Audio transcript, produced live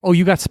Oh,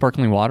 you got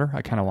sparkling water?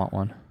 I kind of want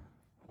one.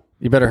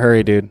 You better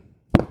hurry, dude.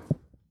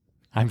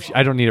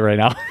 I don't need it right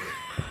now.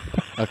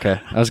 Okay,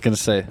 I was gonna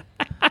say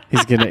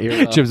he's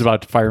gonna. Jim's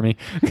about to fire me.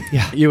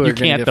 Yeah, you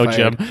can't though,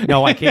 Jim.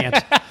 No, I can't.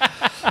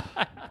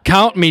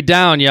 Count me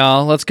down,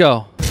 y'all. Let's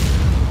go.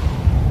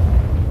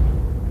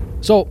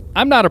 So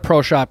I'm not a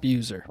ProShop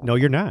user. No,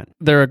 you're not.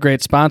 They're a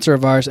great sponsor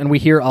of ours, and we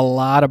hear a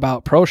lot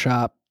about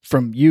ProShop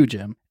from you,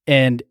 Jim.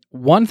 And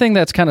one thing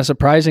that's kind of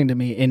surprising to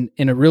me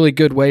in a really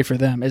good way for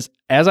them is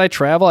as I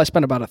travel, I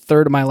spend about a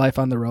third of my life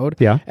on the road.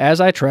 Yeah.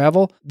 As I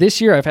travel, this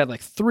year I've had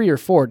like 3 or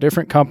 4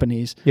 different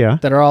companies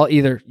that are all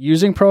either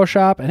using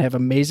ProShop and have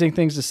amazing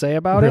things to say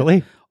about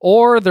it.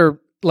 Or they're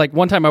like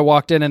one time I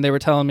walked in and they were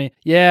telling me,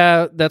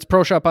 yeah, that's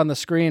ProShop on the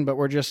screen, but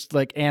we're just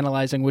like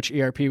analyzing which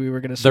ERP we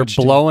were going to switch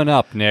They're blowing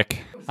up,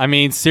 Nick. I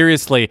mean,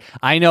 seriously.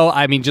 I know,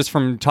 just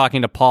from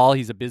talking to Paul,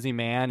 he's a busy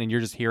man, and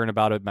you're just hearing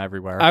about him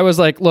everywhere. I was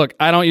like, look,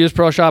 I don't use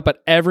ProShop,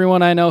 but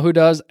everyone I know who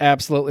does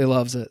absolutely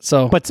loves it.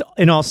 So, But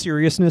in all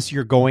seriousness,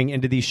 you're going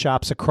into these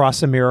shops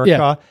across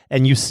America,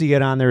 and you see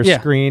it on their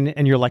screen,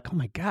 and you're like, oh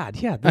my God,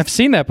 yeah. I've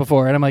seen that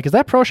before. And I'm like, is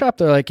that ProShop?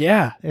 They're like,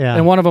 yeah.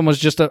 And one of them was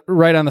just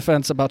right on the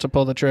fence about to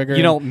pull the trigger.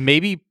 You know,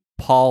 maybe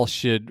Paul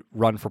should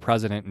run for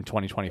president in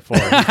 2024.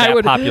 He's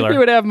that popular. He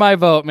would have my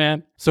vote,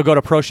 man. So go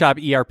to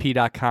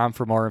ProShopERP.com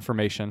for more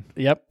information.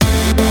 Yep.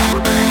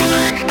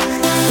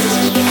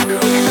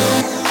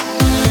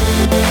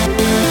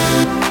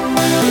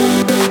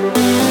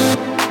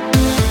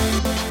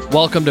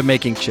 Welcome to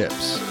Making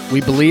Chips.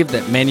 We believe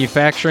that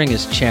manufacturing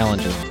is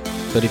challenging,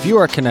 but if you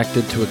are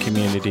connected to a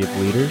community of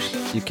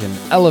leaders, you can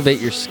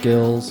elevate your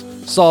skills,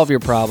 solve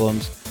your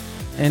problems,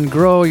 and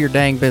grow your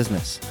dang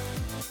business.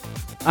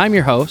 I'm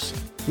your host,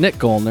 Nick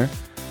Goldner,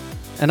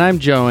 and I'm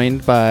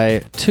joined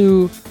by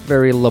 2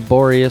 very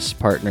laborious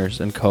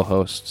partners and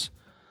co-hosts,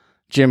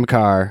 Jim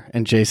Carr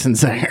and Jason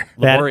Zenger.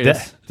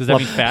 Laborious. Does that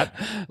mean fat?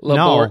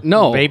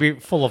 No, baby,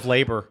 full of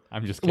labor.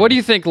 I'm just kidding. What do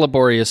you think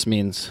laborious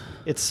means?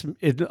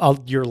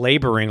 You're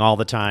laboring all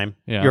the time.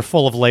 Yeah. You're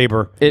full of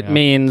labor. It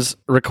means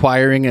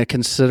requiring a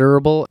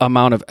considerable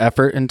amount of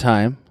effort and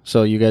time.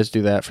 So you guys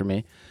do that for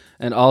me.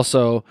 And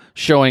also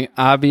showing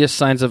obvious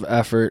signs of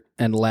effort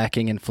and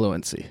lacking in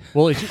fluency.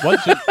 Well,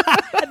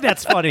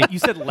 That's funny. you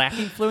said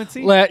lacking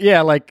fluency? Like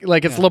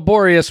it's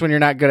laborious when you're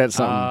not good at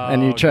something.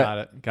 And you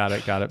try. Got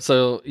it.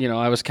 So,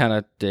 I was kind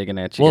of digging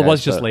at you. Well, it guys,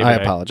 was just Labor I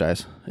Day.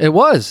 apologize. It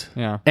was.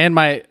 Yeah. And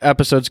my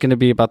episode's going to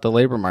be about the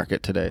labor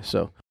market today.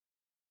 So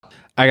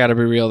I got to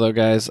be real, though,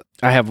 guys.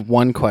 I have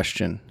one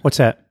question. What's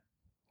that?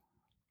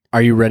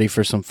 Are you ready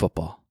for some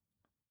football?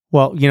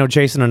 Well,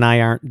 Jason and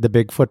I aren't the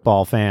big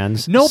football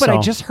fans. No, but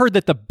I just heard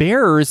that the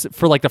Bears,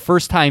 for like the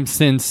first time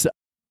since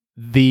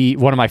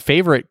one of my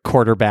favorite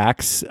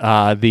quarterbacks,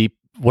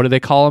 what do they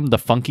call him? The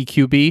funky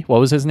QB. What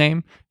was his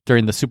name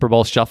during the Super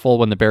Bowl shuffle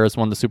when the Bears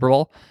won the Super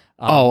Bowl?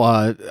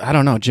 I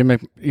don't know.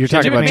 You're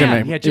talking about Jim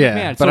McMahon. Yeah, Jim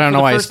McMahon. But I don't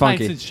know why he's For the first time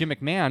funky. since Jim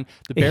McMahon,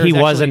 the Bears He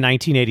was in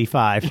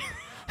 1985.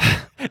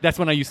 That's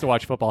when I used to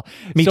watch football.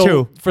 Me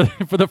too. For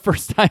the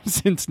first time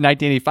since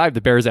 1985,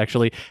 the Bears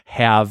actually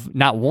have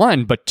not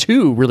one, but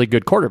 2 really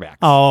good quarterbacks.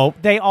 Oh,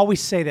 they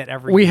always say that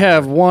every We year.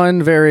 have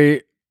one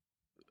very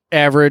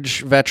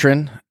average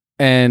veteran,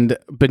 and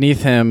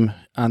beneath him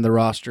on the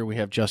roster, we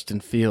have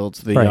Justin Fields,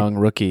 the young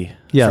rookie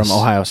from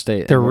Ohio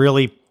State. They're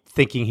really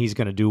thinking he's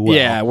going to do well.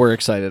 Yeah, we're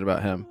excited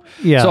about him.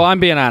 Yeah. So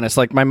I'm being honest,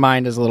 like my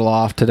mind is a little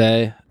off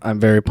today. I'm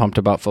very pumped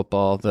about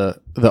football. The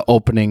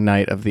opening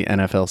night of the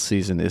NFL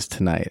season is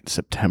tonight,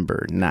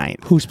 September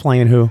 9th. Who's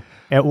playing who?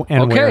 And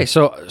Okay, where?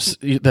 so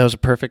that was a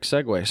perfect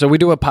segue. So we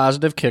do a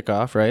positive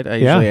kickoff, right? I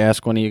usually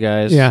ask one of you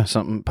guys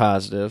something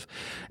positive.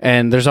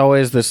 And there's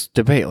always this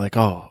debate like,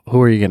 oh,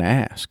 who are you going to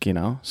ask,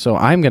 So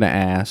I'm going to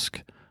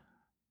ask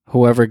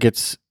whoever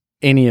gets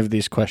any of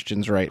these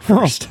questions right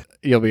first.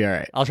 You'll be all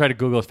right. I'll try to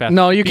Google as fast.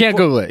 No, you can't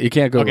Google it. You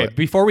can't Google it.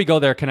 Before we go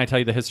there, can I tell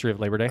you the history of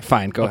Labor Day?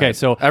 Fine, go ahead. Okay,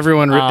 so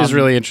everyone is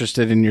really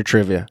interested in your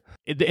trivia.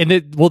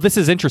 This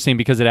is interesting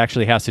because it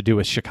actually has to do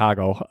with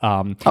Chicago.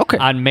 Okay.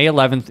 On May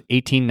 11th,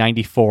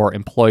 1894,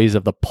 employees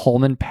of the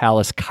Pullman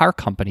Palace Car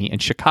Company in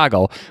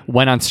Chicago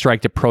went on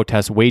strike to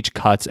protest wage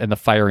cuts and the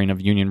firing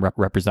of union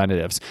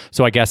representatives.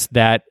 So I guess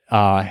that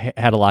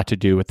had a lot to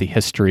do with the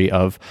history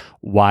of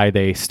why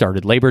they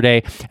started Labor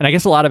Day. And I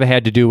guess a lot of it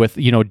had to do with,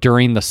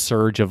 during the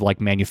surge of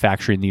like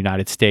manufacturing in the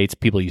United States,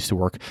 people used to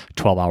work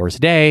 12 hours a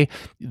day.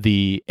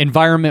 The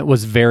environment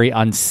was very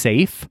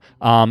unsafe.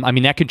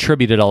 That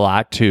contributed a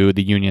lot to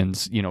the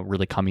unions,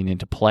 really coming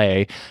into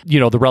play.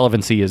 The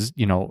relevancy is,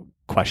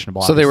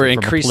 questionable. So they were obviously,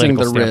 from a increasing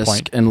the political risk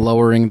standpoint. and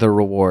lowering the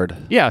reward.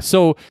 Yeah.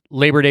 So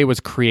Labor Day was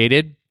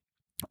created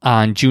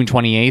on June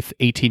 28th,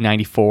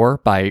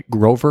 1894 by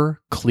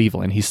Grover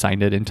Cleveland. He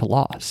signed it into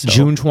law. So,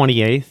 June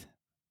 28th?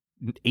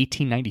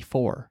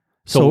 1894.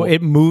 So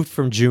it moved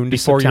from June to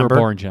before September? you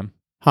were born, Jim.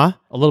 Huh?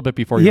 A little bit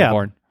before you were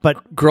born.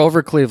 But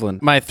Grover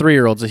Cleveland. My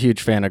 3-year-old's a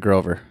huge fan of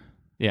Grover.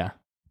 Yeah.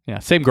 Yeah.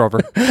 Same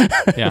Grover.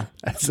 Yeah.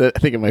 I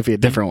think it might be a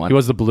different one. He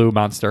was the blue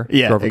monster.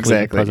 Yeah, Grover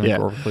exactly. Cleveland, President Yeah.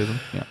 Grover Cleveland.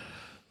 Yeah.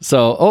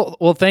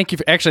 well, thank you.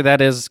 Actually,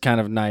 that is kind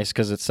of nice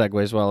because it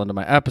segues well into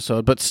my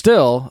episode. But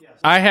still,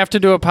 I have to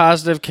do a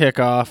positive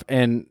kickoff.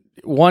 And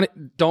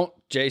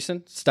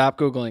Jason, stop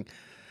Googling.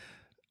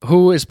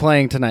 Who is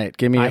playing tonight?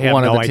 Give me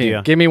one of the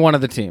teams. Give me one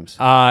of the teams.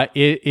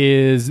 It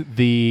is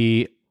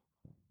the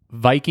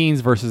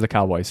Vikings versus the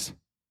Cowboys.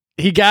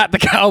 He got the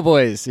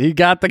Cowboys. It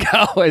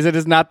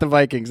is not the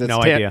Vikings.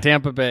 It's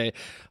Tampa Bay.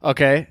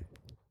 Okay.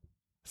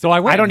 So I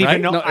win, I don't right?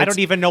 even know. I don't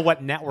even know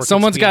what network.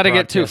 Someone's got to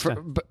get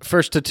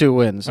first to 2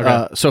 wins.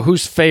 Okay. So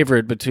who's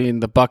favored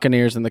between the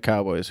Buccaneers and the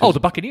Cowboys? The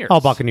Buccaneers. Oh,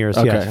 Buccaneers.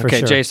 Okay. Yeah, for okay,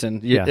 sure. Jason.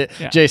 Yeah.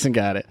 Jason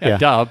got it. Yeah.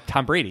 Duh,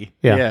 Tom Brady.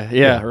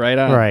 Yeah. Right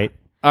on. Right.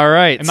 All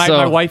right. And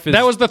my wife is.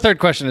 That was the third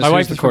question. My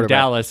wife is from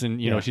Dallas,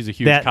 and she's a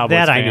huge Cowboys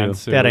that fan. I knew.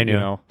 So, that I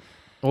knew.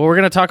 Well, we're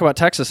going to talk about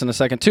Texas in a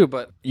second too,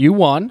 but you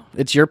won.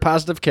 It's your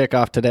positive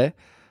kickoff today.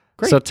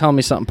 Great. So tell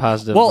me something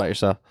positive about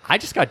yourself. I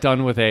just got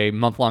done with a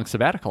month-long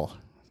sabbatical.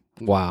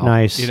 Wow.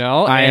 Nice.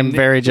 I am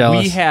very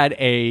jealous. We had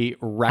a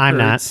record. I'm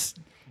not.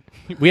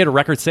 We had a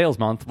record sales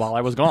month while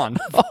I was gone.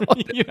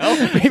 Maybe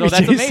so that's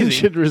Jason amazing.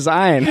 should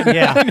resign.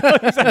 Yeah.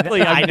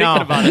 Exactly. I'm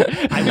thinking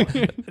about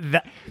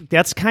it.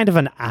 That's kind of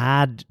an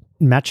odd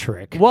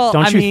metric. Well,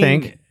 don't you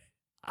think?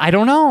 I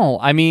don't know.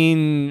 I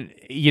mean,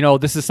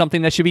 this is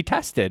something that should be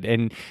tested.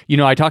 And,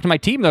 I talked to my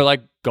team. They're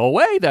like, go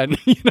away then.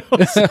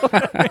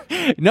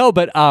 No,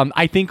 but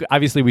I think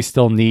obviously we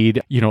still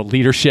need,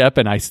 leadership,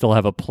 and I still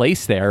have a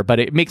place there. But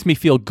it makes me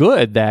feel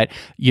good that,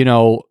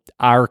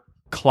 our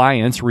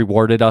clients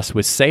rewarded us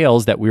with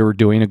sales, that we were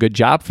doing a good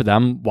job for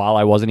them while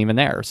I wasn't even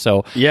there.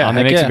 So that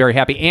makes me very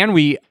happy. And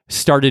we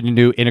started a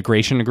new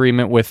integration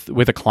agreement with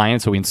a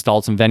client. So we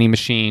installed some vending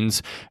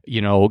machines,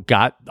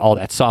 got all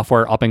that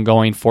software up and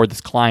going for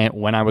this client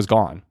when I was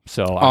gone.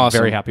 So I'm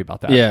very happy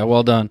about that. Yeah,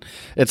 well done.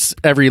 It's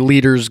every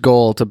leader's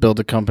goal to build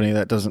a company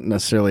that doesn't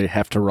necessarily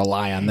have to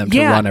rely on them to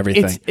run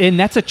everything. And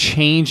that's a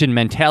change in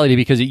mentality,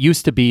 because it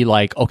used to be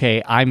like,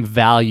 okay, I'm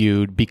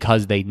valued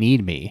because they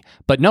need me.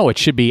 But no, it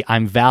should be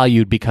I'm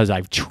valued because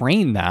I've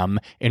trained them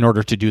in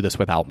order to do this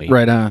without me.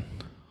 Right on.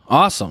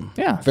 Awesome.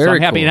 Yeah, very so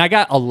I'm happy. cool. And I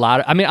got a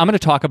lot I'm going to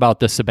talk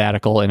about the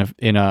sabbatical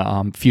in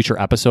a future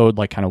episode,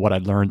 like kind of what I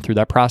learned through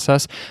that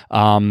process.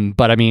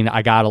 But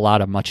I got a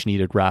lot of much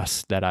needed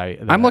rest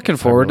I'm looking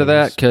forward to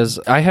that, because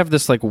I have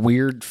this like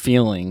weird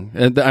feeling.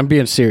 I'm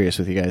being serious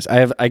with you guys.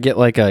 I get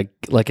like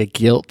a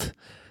guilt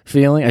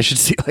feeling. I should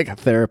see like a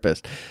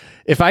therapist.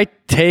 If I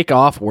take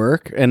off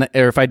work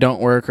or if I don't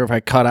work, or if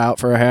I cut out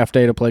for a half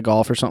day to play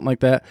golf or something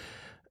like that,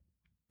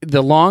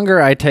 the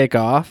longer I take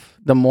off,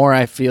 the more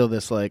I feel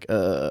this like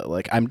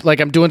I'm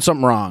doing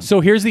something wrong.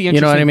 So here's the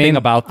interesting thing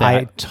about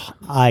that.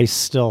 I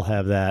still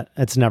have that.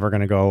 It's never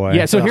going to go away.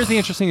 Yeah. So here's the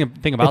interesting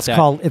thing about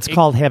that. It's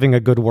called having a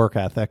good work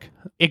ethic.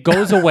 It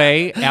goes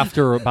away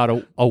after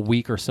about a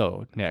week or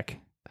so, Nick.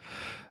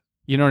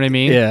 You know what I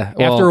mean? Yeah.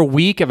 Well, after a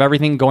week of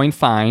everything going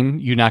fine,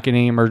 you're not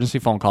getting emergency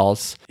phone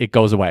calls, it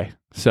goes away.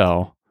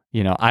 So,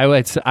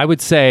 I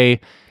would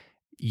say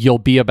you'll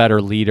be a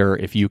better leader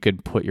if you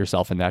could put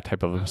yourself in that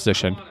type of a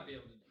position.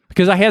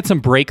 Because I had some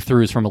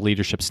breakthroughs from a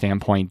leadership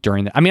standpoint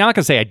during I'm not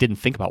going to say I didn't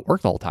think about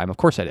work the whole time. Of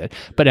course I did.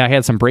 But I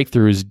had some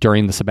breakthroughs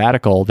during the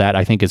sabbatical that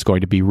I think is going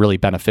to be really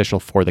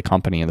beneficial for the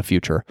company in the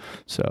future.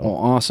 So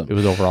awesome. It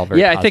was overall very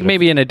positive. I think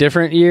maybe in a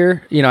different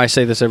year, I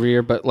say this every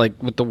year, but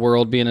like with the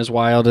world being as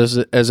wild as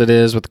it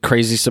is, with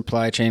crazy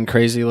supply chain,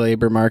 crazy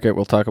labor market,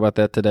 we'll talk about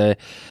that today.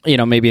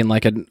 Maybe in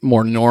like a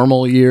more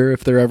normal year,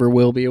 if there ever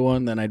will be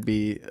one, then I'd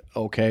be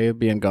okay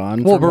being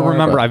gone. Well, but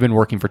remember, I've been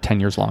working for 10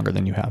 years longer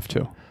than you have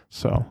too.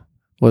 So...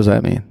 What does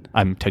that mean?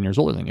 I'm 10 years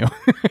older than you,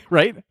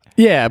 right?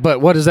 Yeah, but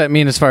what does that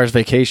mean as far as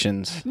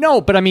vacations? No,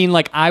 but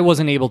I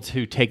wasn't able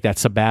to take that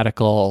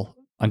sabbatical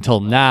until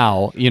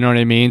now, you know what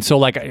I mean?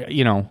 So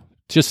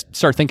just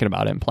start thinking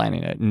about it and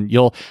planning it. And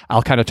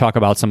I'll kind of talk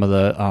about some of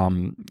the,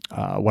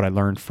 what I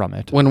learned from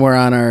it. When we're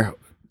on our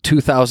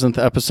 2000th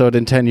episode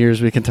in 10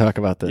 years, we can talk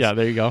about this. Yeah,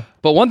 there you go.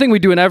 But one thing we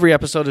do in every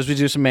episode is we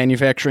do some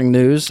manufacturing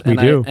news.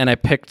 And I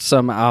picked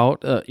some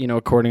out,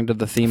 according to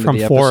the theme from of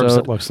the episode. Forbes,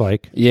 it looks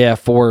like. Yeah,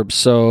 Forbes.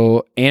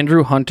 So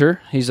Andrew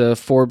Hunter, he's a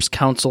Forbes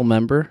Council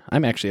member.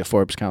 I'm actually a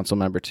Forbes Council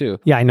member too.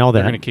 Yeah, I know that.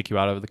 They're going to kick you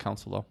out of the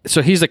council though.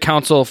 So he's a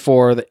council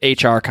for the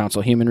HR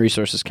Council, Human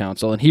Resources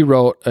Council, and he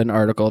wrote an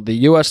article, "The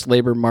U.S.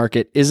 labor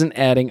market isn't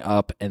adding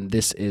up, and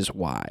this is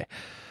why."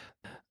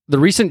 The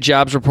recent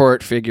jobs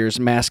report figures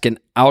mask an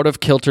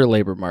out-of-kilter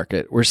labor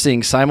market. We're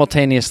seeing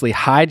simultaneously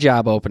high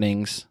job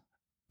openings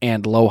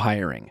and low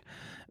hiring.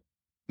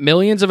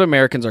 Millions of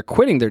Americans are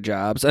quitting their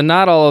jobs, and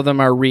not all of them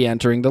are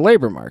re-entering the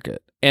labor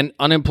market. And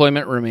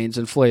unemployment remains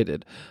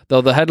inflated.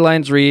 Though the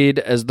headlines read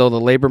as though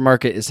the labor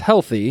market is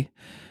healthy,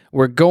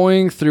 we're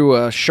going through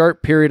a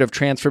sharp period of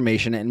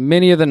transformation, and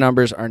many of the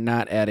numbers are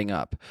not adding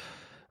up.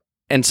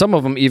 And some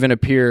of them even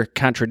appear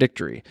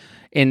contradictory.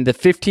 In the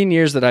 15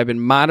 years that I've been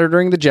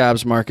monitoring the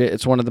jobs market,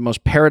 it's one of the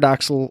most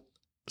paradoxical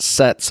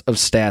sets of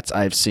stats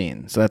I've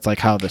seen. So that's like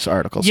how this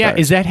article starts.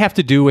 Does that have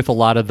to do with a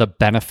lot of the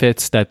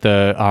benefits that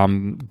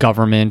the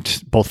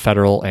government, both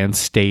federal and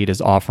state,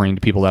 is offering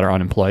to people that are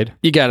unemployed?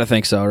 You got to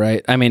think so,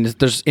 right? I mean,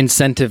 there's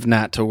incentive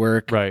not to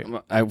work. Right.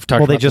 I've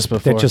talked about this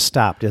before. They just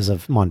stopped as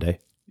of Monday.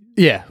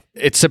 Yeah.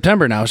 It's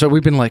September now. So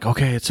we've been like,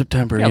 okay, it's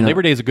September. Yeah,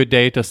 Labor Day is a good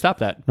day to stop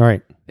that.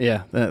 Right.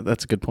 Yeah,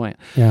 that's a good point.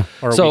 Yeah.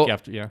 Or a week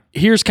after, yeah.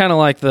 Here's kind of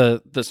like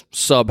the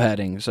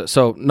subheadings.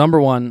 So number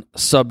one,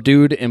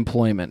 subdued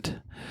employment.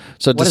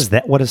 So what is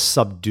that? What does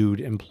subdued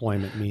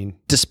employment mean?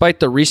 Despite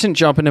the recent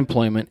jump in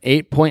employment,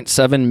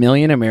 8.7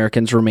 million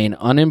Americans remain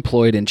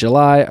unemployed in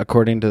July,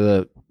 according to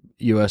the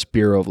U.S.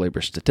 Bureau of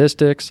Labor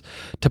Statistics.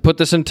 To put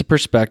this into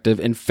perspective,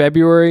 in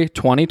February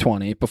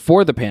 2020,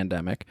 before the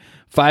pandemic,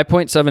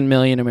 5.7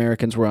 million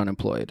Americans were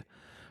unemployed.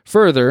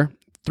 Further,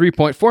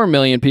 3.4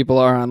 million people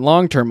are on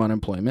long-term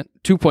unemployment,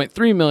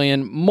 2.3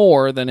 million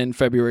more than in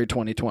February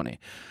 2020.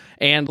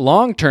 And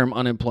long-term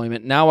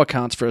unemployment now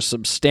accounts for a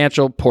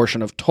substantial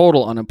portion of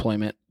total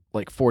unemployment,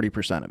 like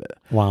 40% of it.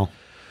 Wow.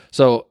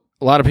 So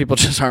a lot of people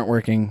just aren't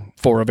working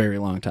for a very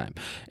long time.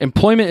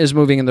 Employment is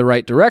moving in the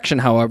right direction,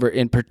 however.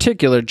 In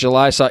particular,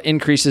 July saw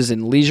increases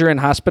in leisure and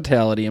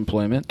hospitality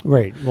employment.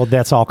 Right. Well,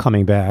 that's all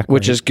coming back.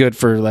 Which is good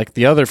for like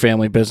the other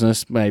family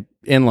business. My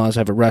in-laws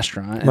have a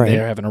restaurant, and Right.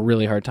 they're having a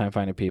really hard time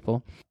finding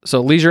people.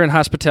 So leisure and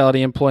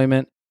hospitality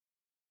employment.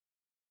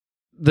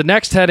 The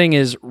next heading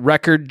is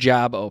record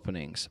job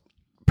openings.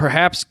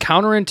 Perhaps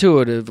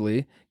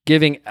counterintuitively,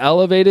 giving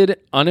elevated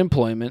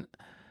unemployment,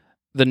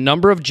 the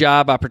number of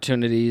job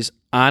opportunities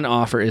on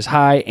offer is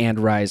high and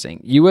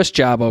rising. U.S.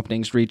 job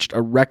openings reached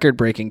a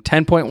record-breaking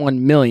 10.1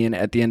 million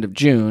at the end of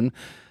June,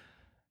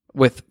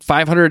 with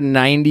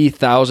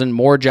 590,000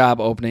 more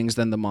job openings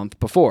than the month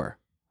before.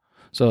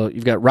 So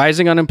you've got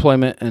rising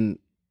unemployment and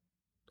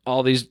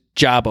all these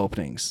job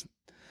openings.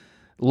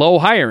 Low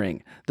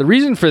hiring. The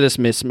reason for this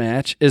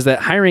mismatch is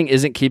that hiring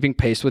isn't keeping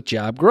pace with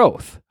job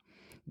growth.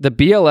 The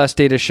BLS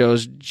data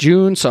shows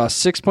June saw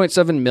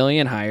 6.7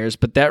 million hires,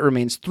 but that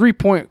remains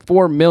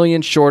 3.4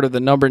 million short of the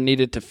number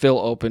needed to fill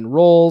open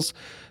roles.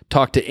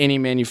 Talk to any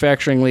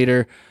manufacturing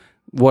leader.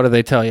 What do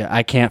they tell you?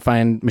 I can't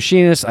find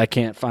machinists. I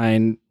can't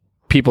find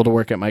people to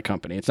work at my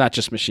company. It's not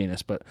just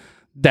machinists, but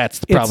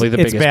that's probably the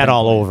biggest. It's bad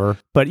all point. over.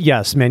 But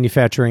yes,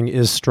 manufacturing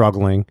is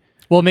struggling.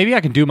 Well, maybe I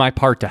can do my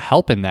part to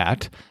help in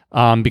that.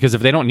 Because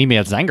if they don't need me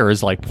at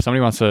Zengers, like if somebody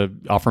wants to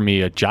offer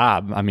me a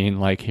job, I mean,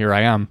 like here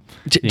I am.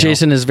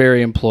 Jason is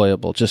very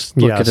employable. Just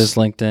look at his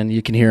LinkedIn.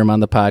 You can hear him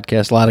on the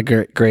podcast. A lot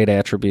of great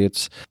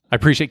attributes. I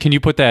appreciate. Can you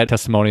put that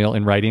testimonial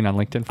in writing on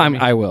LinkedIn for me?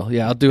 I will.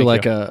 Yeah, I'll do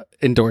a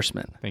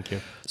endorsement. Thank you.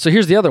 So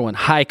here's the other one.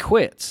 High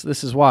quits.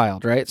 This is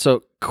wild, right?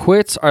 So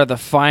quits are the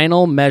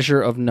final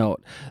measure of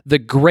note. The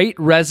Great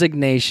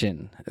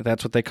Resignation.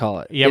 That's what they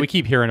call it. Yeah, we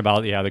keep hearing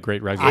about the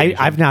Great Resignation.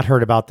 I've not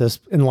heard about this.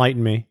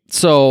 Enlighten me.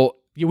 So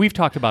we've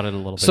talked about it a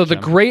little bit. So the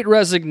Great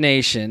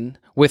Resignation,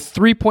 with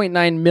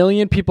 3.9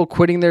 million people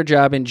quitting their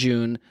job in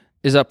June,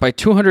 is up by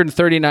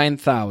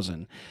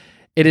 239,000.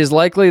 It is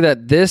likely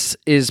that this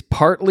is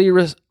partly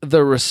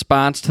the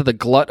response to the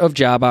glut of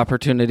job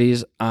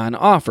opportunities on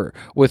offer.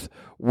 With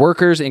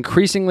workers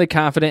increasingly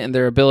confident in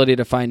their ability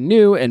to find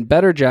new and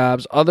better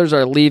jobs, others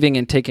are leaving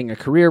and taking a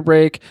career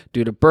break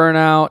due to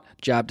burnout,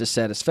 job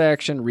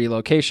dissatisfaction,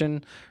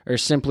 relocation, or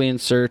simply in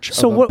search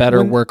of a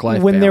better work-life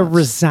balance. When they're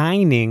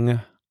resigning,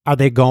 are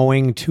they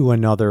going to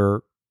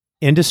another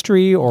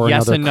industry or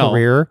another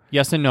career?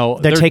 Yes and no.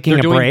 They're taking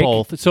a doing break?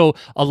 Both. So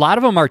a lot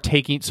of them are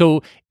taking.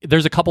 So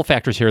there's a couple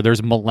factors here.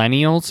 There's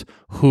millennials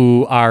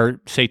who are,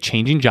 say,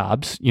 changing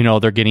jobs. You know,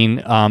 they're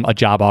getting a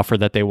job offer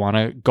that they want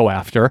to go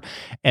after.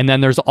 And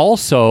then there's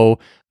also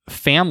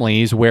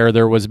families where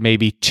there was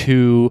maybe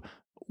two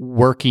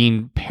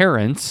working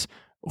parents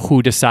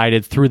who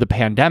decided through the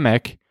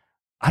pandemic,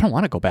 I don't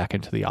want to go back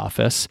into the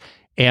office.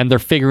 And they're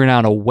figuring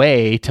out a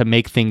way to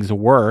make things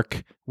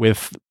work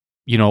with,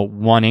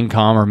 one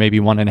income or maybe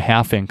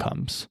 1.5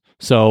 incomes.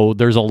 So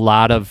there's a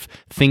lot of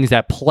things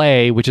that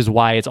play, which is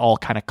why it's all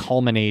kind of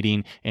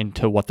culminating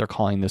into what they're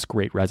calling this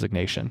Great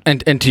Resignation.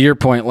 And to your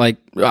point, like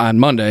on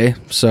Monday,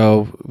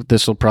 so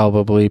this will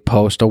probably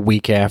post a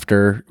week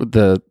after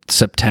the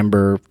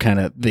September kind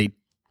of, they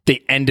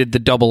ended the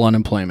double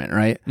unemployment,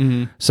 right?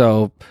 Mm-hmm.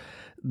 So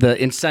the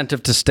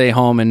incentive to stay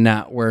home and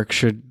not work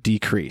should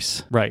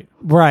decrease. Right.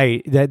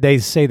 That they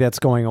say that's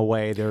going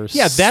away.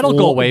 That'll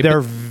go away. They're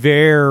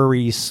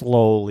very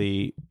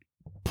slowly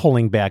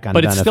pulling back on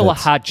benefits. But it's still a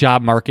hot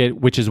job market,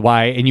 which is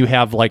why, and you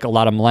have like a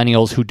lot of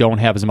millennials who don't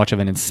have as much of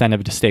an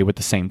incentive to stay with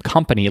the same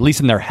company. At least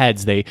in their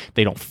heads, they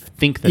don't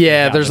think that.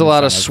 Yeah, there's a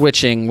lot of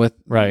switching with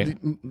right.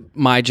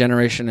 my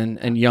generation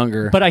and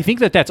younger. But I think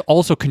that's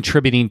also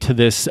contributing to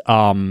this,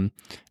 I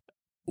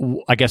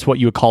guess what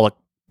you would call a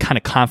kind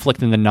of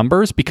conflict in the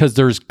numbers, because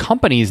there's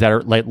companies that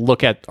are like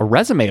look at a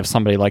resume of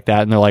somebody like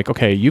that and they're like,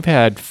 okay, you've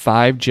had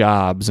 5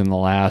 jobs in the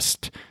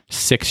last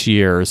 6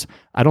 years.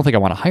 I don't think I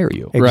want to hire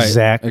you.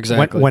 Exactly.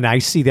 Exactly. When I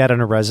see that on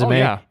a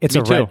resume, it's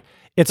me too.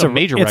 it's a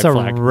major it's red a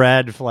flag.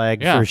 red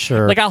flag for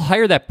sure. Like I'll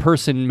hire that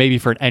person maybe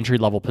for an entry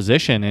level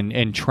position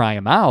and try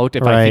them out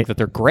if I think that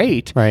they're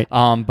great. Right.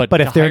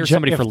 But if they're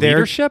somebody for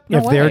leadership,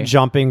 they're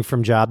jumping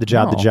from job to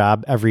job to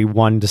job every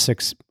 1 to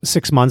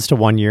 6 months to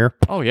 1 year.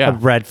 Oh yeah, a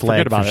red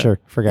flag for sure.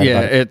 Forget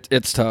about it.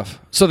 It's tough.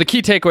 So the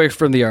key takeaway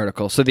from the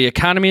article: so the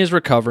economy is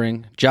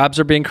recovering, jobs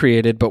are being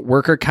created, but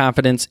worker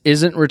confidence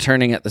isn't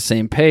returning at the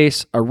same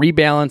pace. A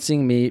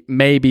rebalancing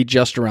may be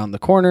just around the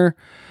corner.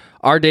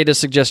 Our data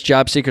suggests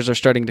job seekers are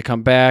starting to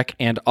come back,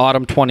 and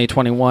autumn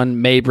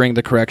 2021 may bring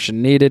the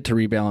correction needed to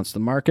rebalance the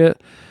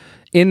market.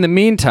 In the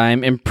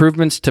meantime,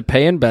 improvements to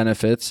pay and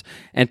benefits,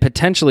 and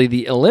potentially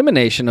the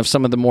elimination of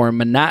some of the more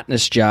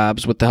monotonous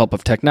jobs with the help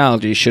of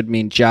technology should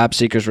mean job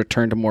seekers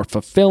return to more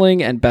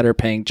fulfilling and better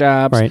paying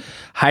jobs. Right.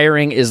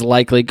 Hiring is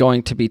likely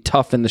going to be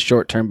tough in the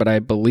short term, but I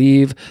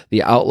believe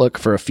the outlook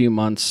for a few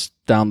months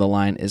down the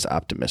line is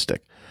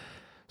optimistic.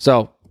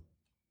 So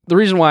the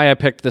reason why I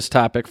picked this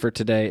topic for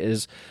today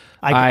is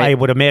I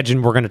would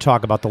imagine we're going to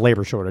talk about the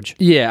labor shortage.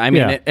 Yeah, I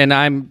mean, and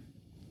I'm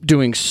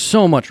doing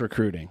so much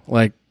recruiting,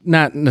 like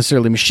not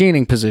necessarily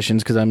machining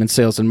positions because I'm in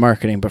sales and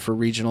marketing, but for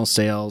regional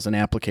sales and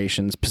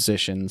applications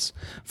positions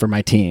for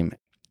my team.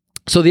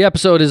 So the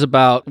episode is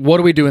about what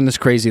do we do in this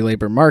crazy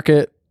labor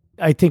market?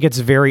 I think it's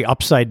very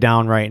upside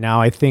down right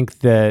now. I think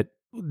that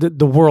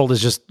the world is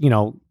just,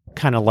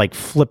 kind of like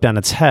flipped on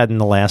its head in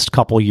the last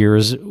couple of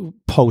years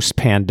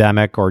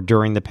post-pandemic or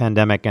during the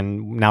pandemic,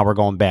 and now we're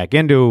going back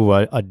into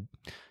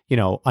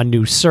a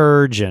new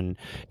surge, and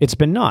it's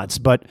been nuts.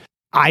 But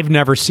I've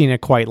never seen it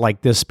quite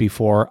like this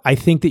before. I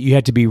think that you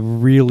had to be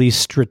really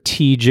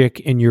strategic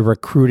in your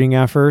recruiting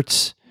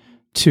efforts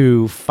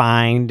to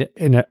find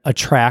and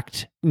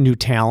attract new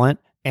talent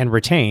and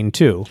retain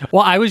too.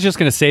 Well, I was just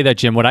going to say that,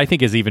 Jim, what I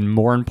think is even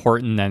more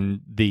important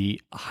than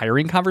the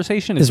hiring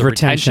conversation is the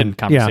retention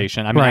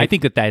conversation. Yeah, I mean, I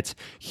think that that's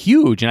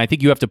huge. And I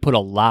think you have to put a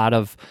lot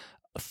of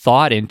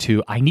thought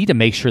into, I need to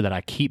make sure that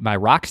I keep my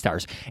rock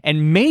stars.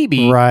 And maybe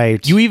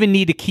you even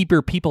need to keep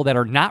your people that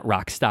are not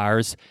rock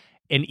stars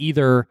and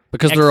either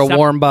because they're a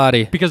warm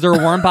body,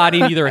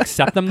 and either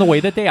accept them the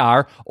way that they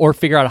are or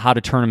figure out how to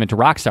turn them into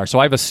rock stars. So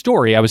I have a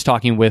story. I was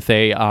talking with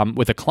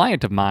a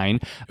client of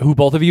mine who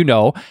both of you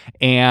know,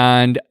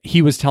 and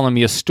he was telling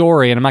me a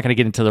story, and I'm not going to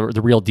get into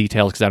the real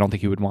details because I don't think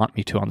he would want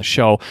me to on the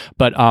show,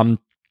 but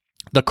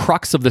the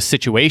crux of the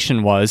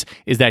situation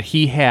is that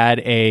he had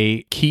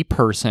a key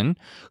person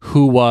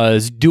who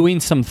was doing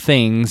some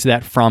things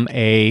that from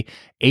a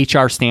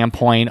HR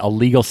standpoint, a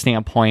legal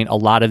standpoint, a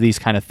lot of these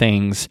kind of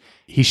things,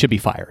 he should be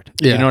fired.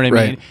 Yeah, you know what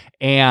I mean?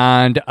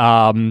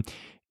 And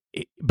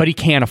but he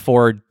can't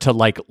afford to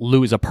like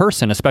lose a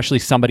person, especially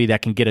somebody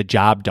that can get a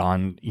job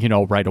done,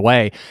 right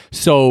away.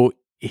 So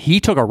he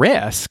took a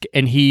risk,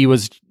 and he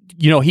was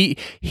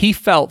he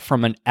felt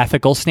from an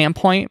ethical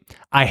standpoint,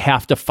 I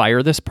have to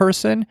fire this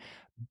person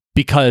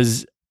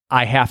because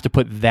I have to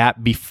put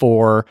that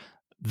before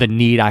the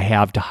need I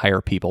have to hire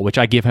people, which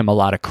I give him a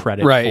lot of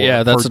credit. Right?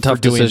 For, that's a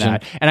tough decision.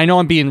 That. And I know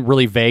I'm being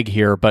really vague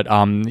here, but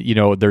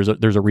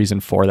there's a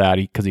reason for that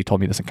because he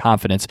told me this in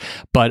confidence.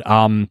 But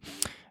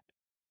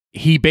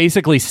he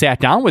basically sat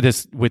down with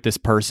this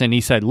person.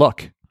 He said,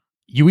 "Look,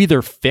 you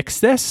either fix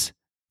this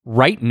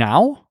right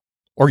now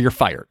or you're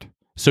fired.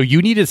 So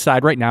you need to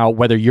decide right now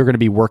whether you're going to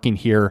be working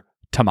here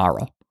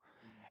tomorrow."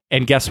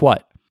 And guess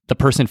what? The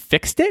person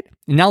fixed it.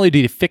 And not only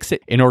did he fix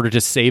it in order to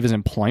save his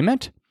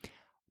employment,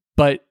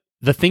 but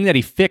the thing that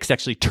he fixed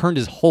actually turned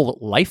his whole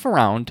life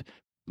around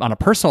on a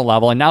personal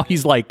level. And now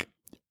he's like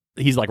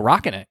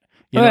rocking it.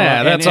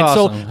 Yeah, that's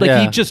awesome. So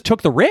he just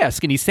took the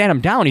risk and he sat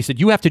him down. He said,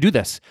 "You have to do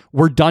this.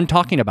 We're done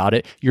talking about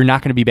it. You're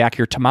not going to be back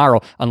here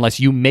tomorrow unless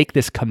you make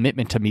this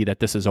commitment to me that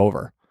this is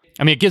over."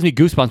 I mean, it gives me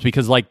goosebumps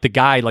because the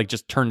guy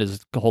just turned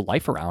his whole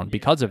life around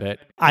because of it.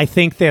 I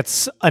think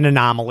that's an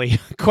anomaly,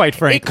 quite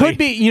frankly. It could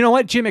be, you know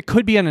what, Jim, it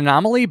could be an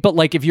anomaly, but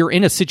if you're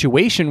in a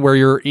situation where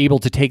you're able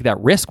to take that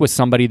risk with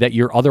somebody that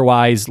you're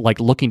otherwise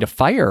looking to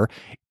fire,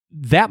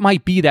 that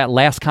might be that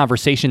last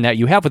conversation that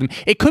you have with them.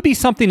 It could be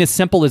something as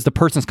simple as the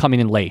person's coming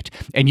in late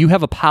and you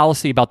have a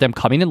policy about them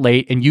coming in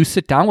late, and you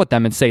sit down with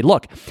them and say,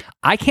 "Look,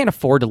 I can't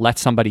afford to let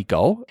somebody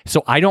go,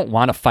 so I don't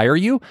want to fire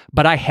you,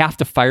 but I have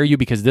to fire you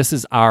because this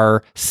is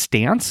our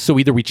stance. So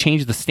either we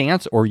change the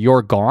stance or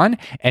you're gone."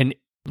 And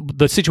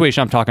the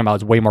situation I'm talking about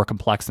is way more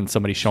complex than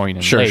somebody showing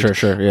in late.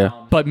 Sure, yeah.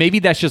 But maybe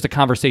that's just a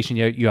conversation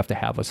you have to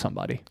have with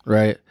somebody.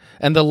 Right.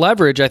 And the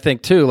leverage, I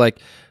think, too,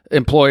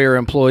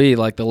 employer-employee,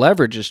 the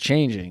leverage is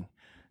changing.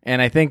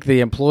 And I think the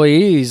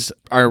employees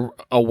are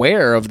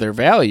aware of their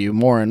value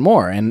more and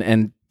more.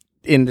 And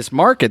in this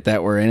market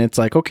that we're in, it's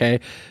okay,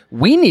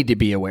 we need to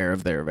be aware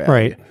of their value.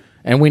 Right.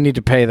 And we need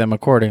to pay them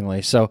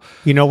accordingly. So,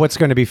 you know what's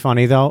going to be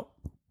funny, though?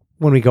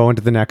 When we go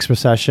into the next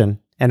recession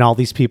and all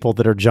these people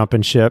that are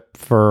jumping ship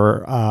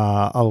for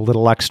a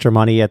little extra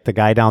money at the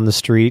guy down the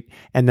street,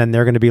 and then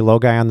they're going to be low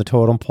guy on the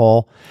totem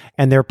pole,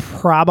 and they're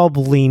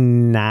probably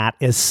not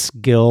as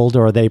skilled,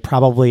 or they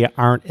probably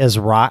aren't as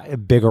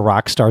big a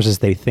rock stars as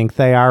they think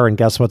they are. And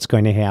guess what's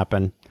going to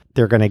happen?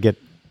 They're going to get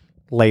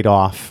laid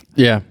off.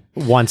 Yeah.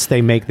 once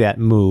they make that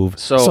move.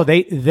 So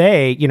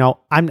they, you know,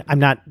 I'm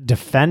not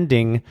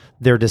defending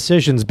their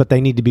decisions, but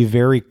they need to be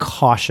very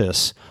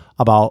cautious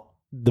about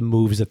the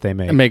moves that they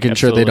make. And making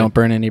sure they don't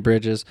burn any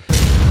bridges.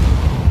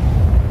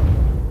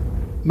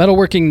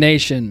 Metalworking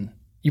Nation,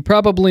 you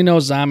probably know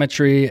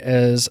Xometry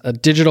as a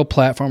digital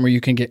platform where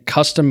you can get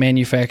custom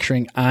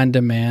manufacturing on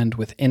demand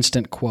with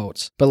instant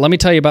quotes. But let me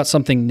tell you about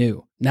something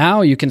new.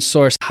 Now you can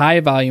source high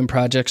volume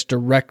projects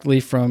directly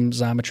from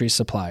Xometry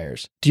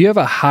suppliers. Do you have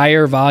a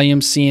higher volume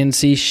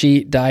CNC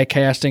sheet, die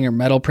casting, or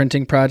metal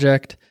printing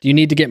project? Do you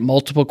need to get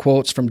multiple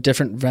quotes from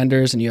different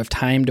vendors and you have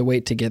time to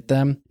wait to get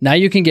them? Now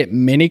you can get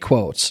many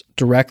quotes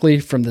directly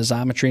from the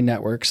Xometry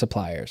network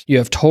suppliers. You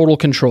have total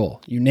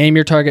control. You name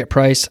your target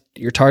price,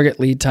 your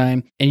target lead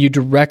time, and you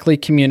directly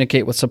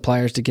communicate with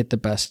suppliers to get the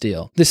best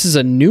deal. This is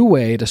a new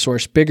way to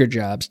source bigger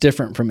jobs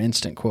different from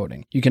instant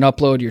quoting. You can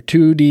upload your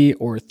 2D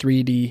or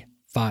 3D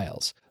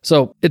files.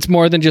 So it's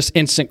more than just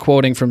instant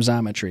quoting from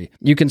Xometry.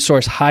 You can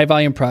source high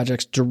volume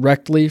projects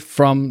directly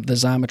from the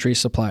Xometry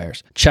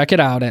suppliers. Check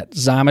it out at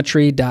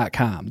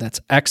xometry.com.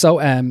 That's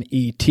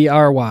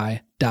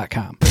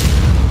XOMETRY.com.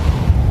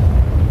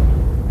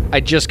 I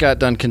just got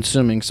done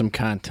consuming some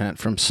content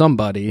from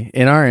somebody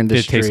in our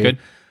industry. Did it taste good?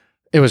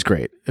 It was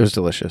great. It was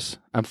delicious.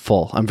 I'm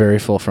full. I'm very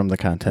full from the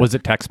content. Was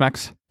it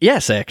Tex-Mex?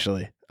 Yes,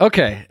 actually.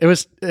 Okay.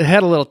 It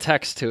had a little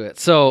text to it.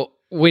 So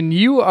when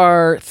you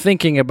are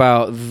thinking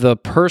about the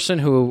person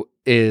who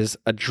is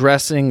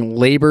addressing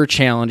labor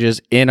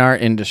challenges in our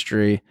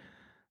industry,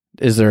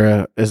 is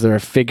there a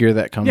figure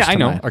that comes to mind?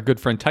 Yeah, I know. Our good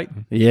friend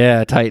Titan.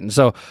 Yeah, Titan.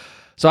 So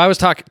I was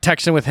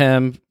texting with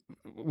him.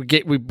 We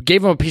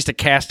gave him a piece of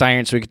cast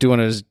iron so he could do one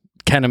of his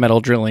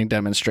Kennametal drilling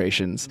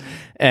demonstrations.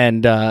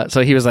 And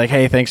so he was like,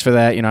 hey, thanks for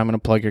that. You know, I'm going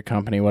to plug your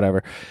company,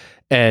 whatever.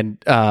 And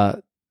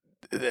our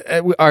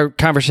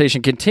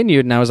conversation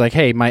continued, and I was like,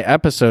 hey, my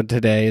episode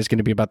today is going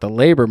to be about the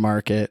labor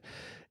market.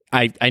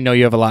 I know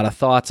you have a lot of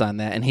thoughts on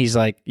that. And he's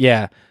like,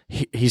 yeah.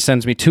 He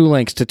sends me 2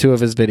 links to 2 of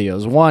his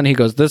videos. One, he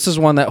goes, this is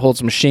one that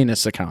holds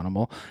machinists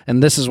accountable,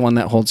 and this is one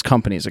that holds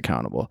companies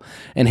accountable.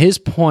 And his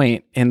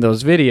point in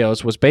those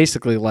videos was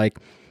basically like,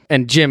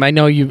 and Jim, I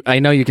know you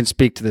can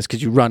speak to this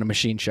because you run a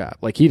machine shop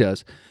like he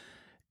does.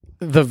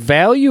 The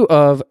value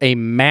of a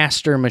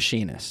master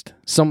machinist,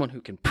 someone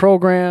who can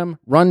program,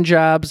 run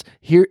jobs,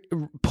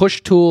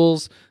 push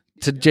tools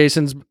to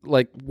Jason's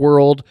like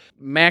world,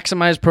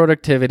 maximize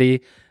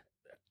productivity,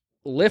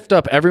 lift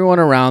up everyone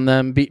around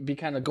them, be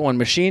kind of going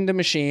machine to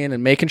machine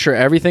and making sure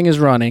everything is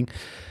running.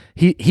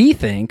 He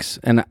thinks,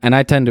 and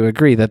I tend to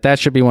agree, that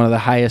should be one of the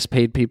highest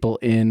paid people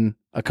in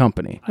a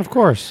company. Of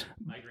course.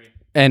 I agree.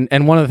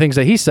 And one of the things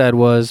that he said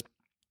was,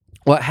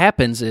 what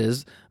happens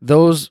is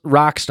those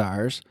rock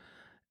stars,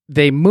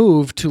 they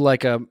move to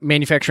like a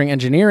manufacturing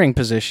engineering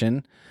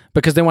position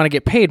because they want to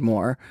get paid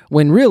more,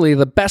 when really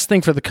the best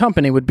thing for the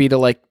company would be to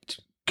like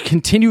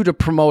continue to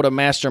promote a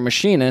master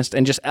machinist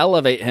and just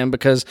elevate him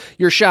because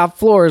your shop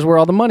floor is where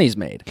all the money's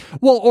made.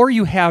 Well, or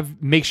you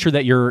make sure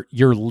that your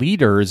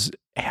leaders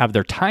have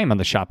their time on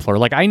the shop floor.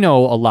 Like I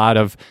know a lot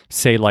of,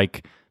 say,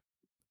 like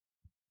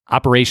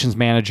operations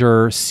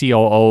manager,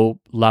 COO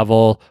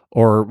level,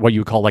 or what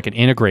you would call like an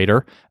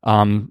integrator,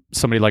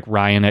 somebody like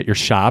Ryan at your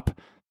shop,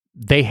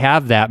 they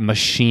have that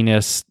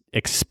machinist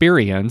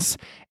experience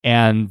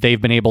and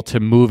they've been able to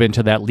move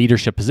into that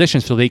leadership position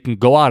so they can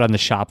go out on the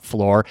shop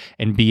floor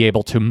and be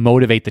able to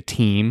motivate the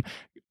team.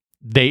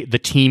 The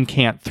team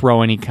can't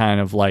throw any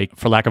kind of, like,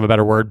 for lack of a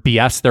better word,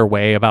 BS their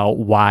way about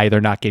why they're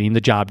not getting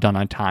the job done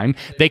on time.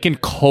 They can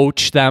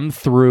coach them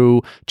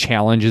through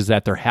challenges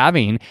that they're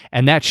having,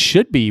 and that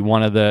should be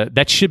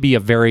a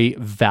very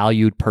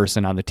valued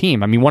person on the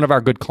team. I mean, one of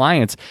our good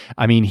clients,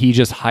 he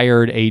just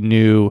hired a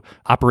new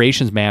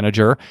operations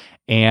manager,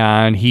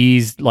 and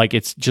he's like,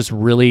 it's just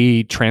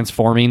really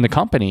transforming the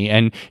company.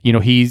 And,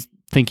 he's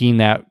thinking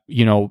that,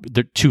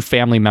 the 2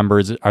 family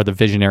members are the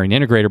visionary and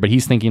integrator, but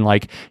he's thinking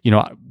like,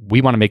 we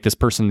want to make this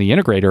person the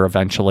integrator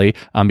eventually,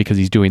 because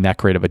he's doing that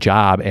great of a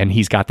job and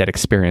he's got that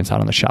experience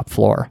out on the shop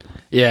floor.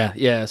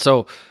 Yeah.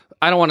 So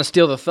I don't want to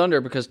steal the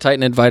thunder because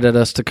Titan invited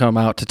us to come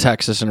out to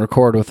Texas and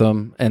record with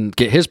him and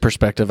get his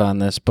perspective on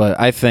this. But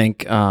I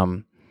think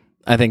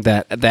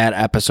that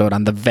episode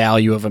on the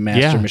value of a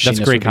master machinist, that's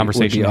a great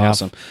conversation would be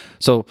awesome.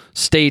 So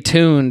stay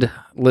tuned,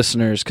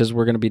 listeners, because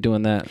we're going to be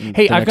doing that.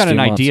 Hey, I've got an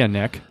idea,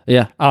 Nick.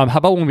 Yeah. How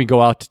about when we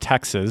go out to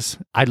Texas?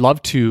 I'd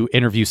love to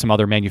interview some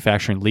other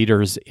manufacturing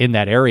leaders in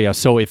that area.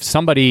 So if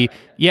somebody from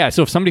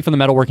the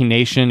Metalworking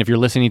Nation, if you're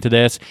listening to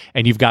this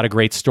and you've got a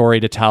great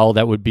story to tell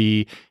that would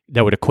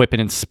equip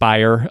and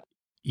inspire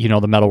the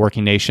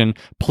Metalworking Nation,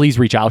 please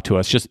reach out to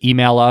us. Just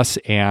email us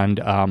and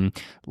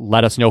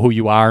let us know who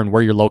you are and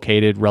where you're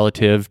located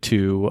relative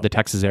to the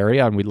Texas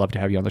area, and we'd love to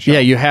have you on the show. Yeah,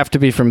 you have to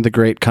be from the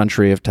great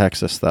country of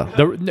Texas, though.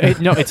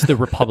 No, it's the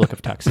Republic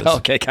of Texas.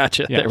 Okay,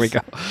 gotcha. Yes. There we go.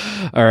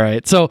 All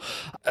right. So,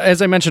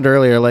 as I mentioned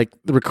earlier, like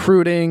the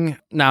recruiting,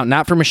 now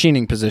not for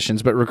machining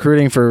positions, but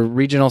recruiting for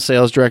regional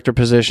sales director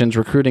positions,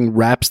 recruiting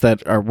reps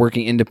that are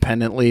working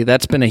independently,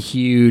 that's been a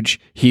huge,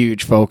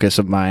 huge focus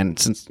of mine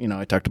since,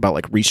 I talked about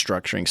like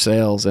restructuring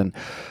sales. And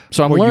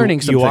so I'm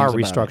learning some you things are about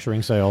it.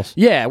 restructuring sales.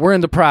 Yeah, we're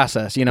in the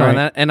process,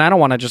 Right. and I don't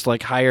want to just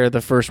like hire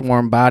the first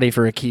warm body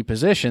for a key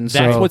position.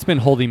 That's so, what's been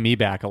holding me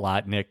back a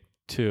lot, Nick,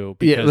 too.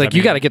 yeah, because, like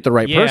you got to get the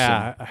right person.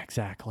 Yeah,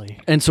 exactly.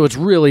 And so it's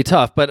really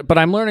tough, but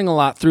I'm learning a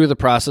lot through the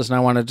process, and I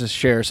wanted to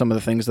share some of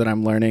the things that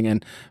I'm learning.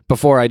 And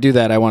before I do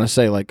that, I want to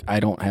say, like, I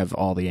don't have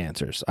all the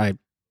answers.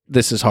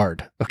 This is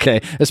hard,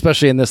 okay,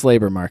 especially in this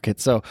labor market.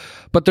 So,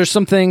 but there's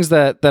some things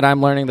that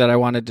I'm learning that I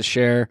wanted to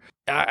share.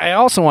 I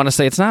also want to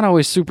say it's not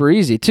always super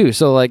easy too.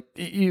 So, like,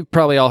 you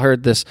probably all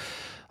heard this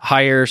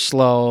hire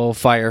slow,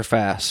 fire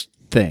fast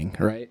thing,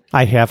 right?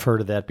 I have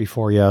heard of that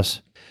before,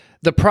 yes.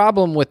 The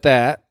problem with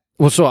that,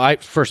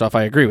 first off,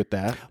 I agree with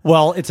that.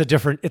 Well, it's a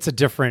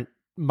different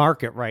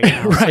market right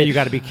now. So Right. you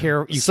got to be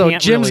careful. So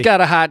Jim's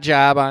got a hot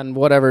job on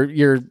whatever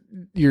your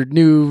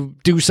new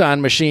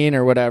Doosan machine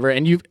or whatever,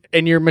 and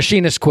your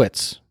machinist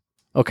quits.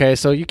 Okay,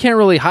 so you can't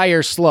really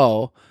hire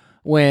slow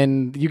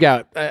when you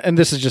got, and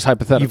this is just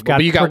hypothetical,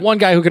 but you got one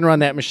guy who can run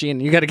that machine.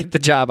 And you got to get the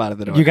job out of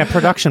the door. You got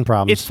production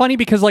problems. It's funny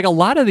because like a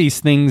lot of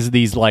these things,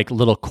 these like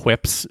little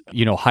quips,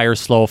 hire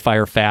slow,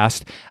 fire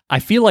fast. I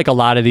feel like a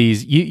lot of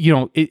these,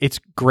 it's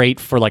great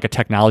for like a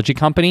technology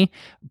company,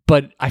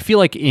 but I feel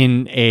like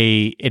in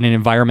an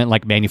environment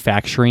like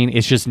manufacturing,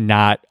 it's just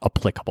not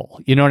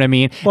applicable. You know what I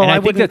mean? Well, and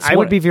I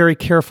would be very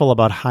careful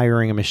about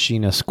hiring a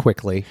machinist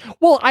quickly.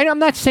 Well, I'm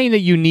not saying that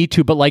you need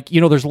to, but like,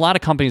 there's a lot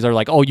of companies that are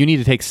like, oh, you need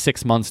to take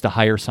 6 months to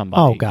hire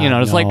somebody. Oh, God,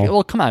 it's like, no.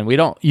 well, come on, we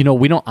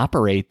don't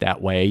operate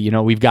that way.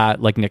 We've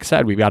got, like Nick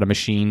said, we've got a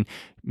machine.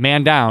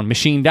 Man down,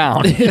 machine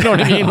down. You know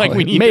what I mean? Like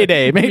we need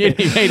Mayday.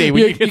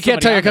 We You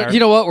can't tell your, you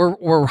know what?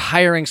 We're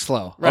hiring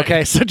slow. Right.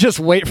 Okay, so just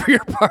wait for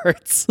your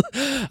parts.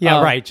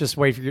 Yeah, right. Just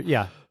wait for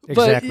your,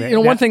 exactly.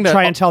 But, one thing that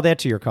try and tell that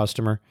to your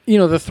customer.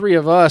 The three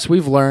of us,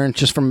 we've learned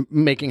just from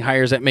making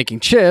hires at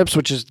Making Chips,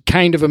 which is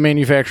kind of a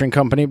manufacturing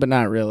company, but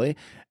not really.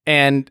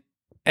 And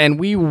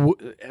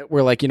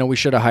we're like, we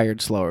should have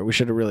hired slower. We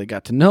should have really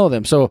got to know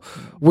them. So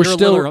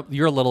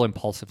you're a little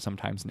impulsive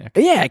sometimes, Nick.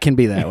 Yeah, it can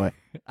be that way.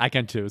 I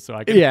can too. So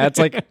I can. Yeah, it's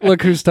like,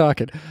 look who's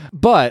talking.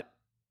 But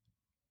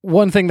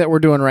one thing that we're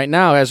doing right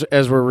now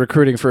as we're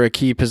recruiting for a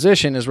key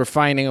position is we're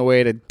finding a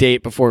way to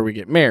date before we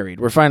get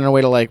married. We're finding a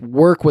way to like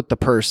work with the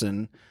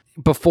person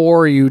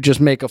before you just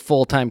make a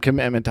full-time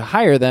commitment to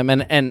hire them.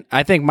 And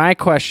I think my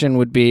question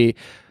would be,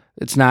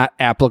 it's not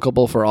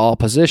applicable for all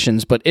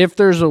positions, but if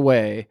there's a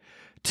way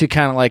to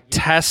kind of like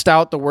test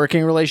out the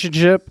working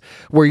relationship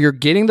where you're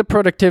getting the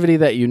productivity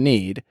that you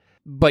need,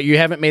 but you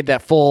haven't made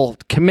that full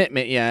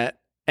commitment yet,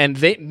 and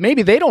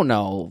maybe they don't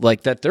know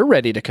like that they're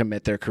ready to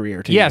commit their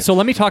career to you. Yeah, so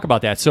let me talk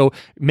about that. So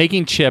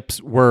Making Chips,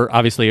 we're a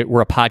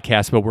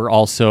podcast, but we're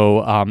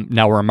also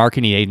now we're a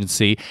marketing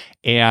agency,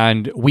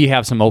 and we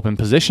have some open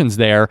positions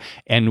there,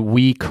 and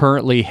we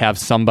currently have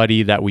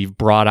somebody that we've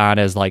brought on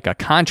as like a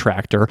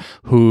contractor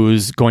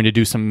who's going to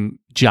do some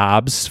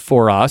jobs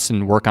for us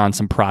and work on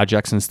some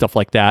projects and stuff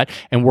like that.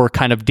 And we're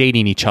kind of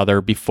dating each other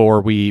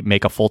before we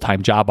make a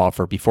full-time job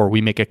offer, before we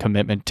make a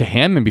commitment to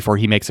him and before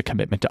he makes a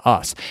commitment to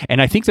us.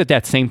 And I think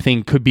that same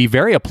thing could be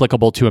very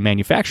applicable to a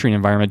manufacturing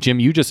environment.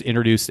 Jim, you just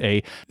introduced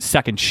a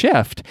second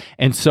shift.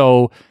 And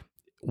so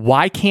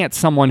why can't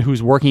someone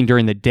who's working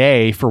during the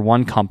day for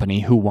one company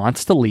who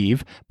wants to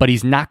leave, but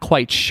he's not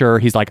quite sure,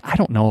 he's like, I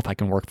don't know if I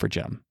can work for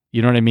Jim.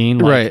 You know what I mean?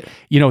 Like,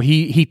 right.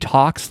 He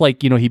talks like,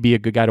 he'd be a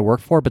good guy to work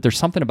for, but there's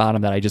something about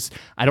him that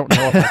I don't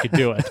know if I could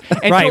do it.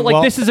 And Right, so like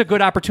well- this is a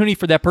good opportunity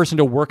for that person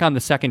to work on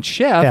the second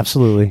shift.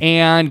 Absolutely.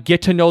 And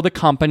get to know the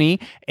company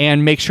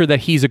and make sure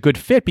that he's a good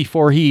fit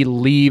before he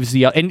leaves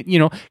and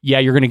you're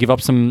going to give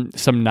up some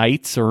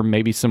nights or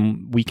maybe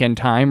some weekend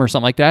time or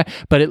something like that.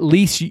 But at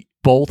least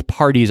both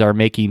parties are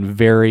making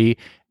very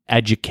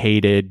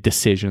educated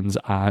decisions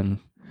on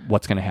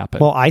what's going to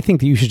happen. Well, I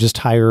think that you should just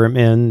hire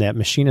him that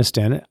machinist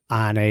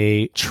on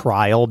a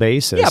trial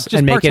basis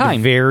and make part-time.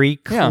 it very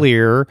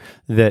clear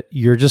that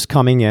you're just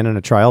coming in on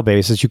a trial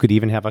basis. You could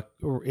even have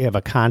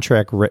a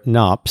contract written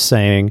up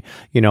saying,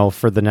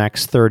 for the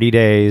next 30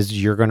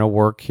 days, you're going to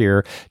work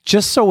here,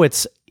 just so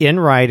it's in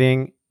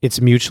writing. It's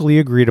mutually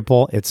agreed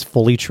upon. It's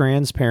fully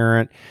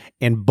transparent,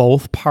 and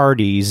both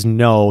parties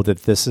know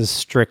that this is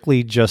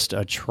strictly just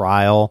a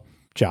trial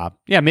job.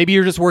 Yeah, maybe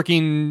you're just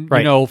working,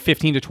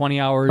 15 to 20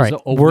 hours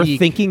a We're week.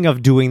 thinking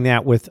of doing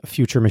that with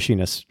future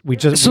machinists.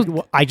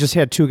 I just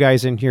had 2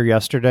 guys in here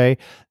yesterday.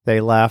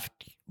 They left.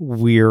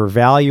 We're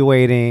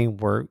evaluating.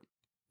 We're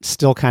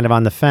still kind of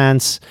on the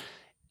fence.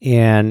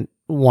 And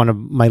one of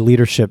my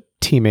leadership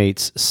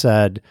teammates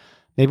said,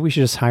 maybe we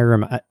should just hire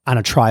him on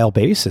a trial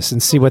basis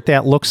and see what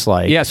that looks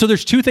like. Yeah, so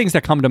there's 2 things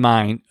that come to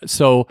mind.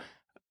 So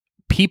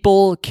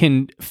people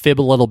can fib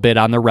a little bit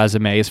on their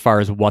resume as far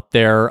as what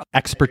their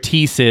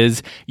expertise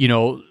is,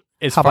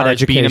 as How far about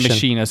as being a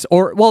education? machinist.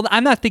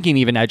 I'm not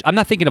thinking I'm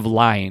not thinking of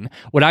lying.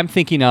 What I'm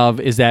thinking of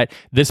is that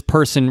this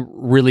person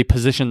really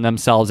positioned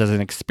themselves as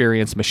an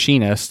experienced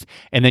machinist,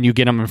 and then you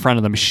get them in front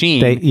of the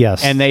machine,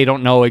 Yes. and they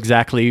don't know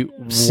exactly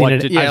Seen what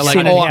it- to do. I've Yeah,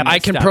 seen like, it oh, happen I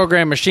can step.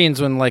 program machines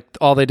when like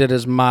all they did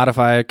is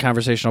modify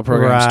conversational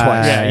programs Right.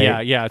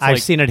 twice. Yeah. It's I've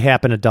like- seen it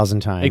happen a dozen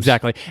times.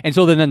 Exactly. And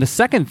so then the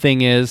second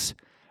thing is,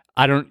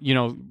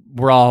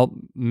 we're all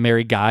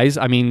married guys.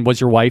 I mean, was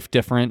your wife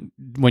different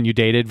when you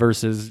dated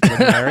versus when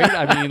you're married?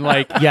 I mean,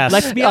 like, Yes.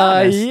 let's be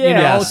honest.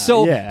 yes.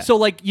 So, Yeah. so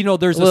like,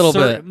 there's A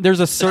little there's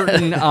a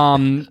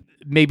certain,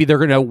 maybe they're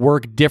going to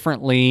work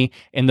differently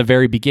in the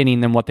very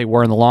beginning than what they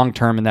were in the long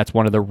term, and that's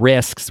one of the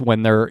risks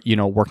when they're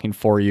working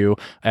for you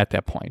at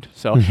that point.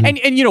 So and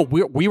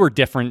we were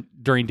different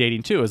during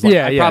dating too. Is like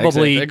Yeah, I yeah, probably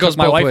exactly. It goes took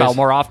my both wife ways. out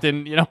more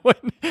often.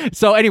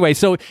 So anyway,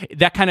 so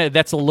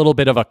that's a little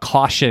bit of a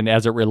caution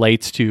as it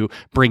relates to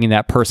bringing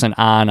that person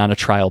on a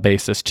trial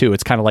basis too.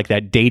 It's kind of like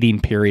that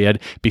dating period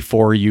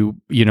before you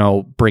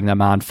bring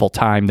them on full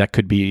time. That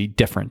could be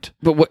different.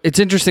 But it's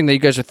interesting that you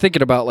guys are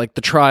thinking about like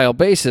the trial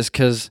basis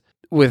because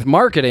with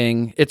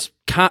marketing, it's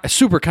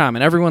super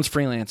common. Everyone's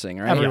freelancing,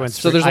 right? Everyone's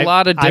so there's a free-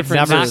 lot of I've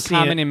differences. never Not seen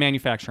common it. in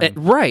manufacturing.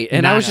 Right.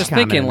 And I Not was just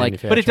common thinking in like,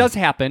 manufacturing. But it does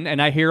happen,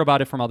 and I hear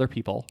about it from other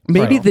people.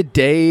 maybe So- the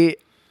day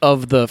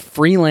of the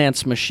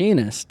freelance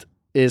machinist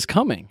is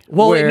coming.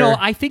 Well, where- no,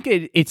 I think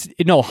it's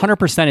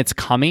 100% it's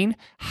coming.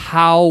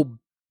 How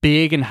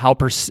big and how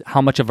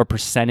much of a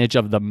percentage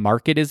of the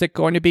market is it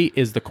going to be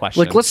is the question.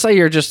 like let's say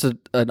you're just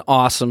an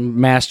awesome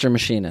master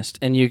machinist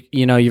and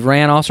you've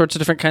ran all sorts of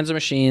different kinds of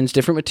machines,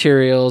 different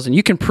materials, and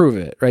you can prove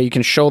it, right? You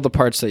can show the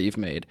parts that you've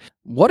made.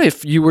 What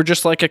if you were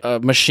just like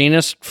a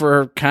machinist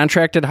for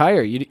contracted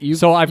hire? You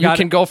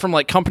can go from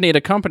like company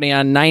to company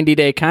on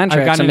 90-day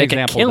contracts and make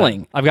a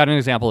killing. I've got an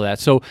example of that.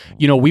 So,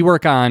 we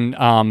work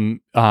on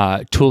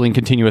tooling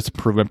continuous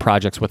improvement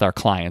projects with our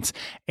clients,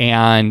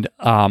 and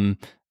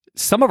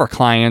some of our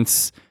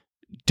clients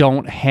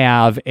don't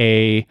have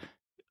a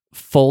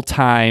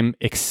full-time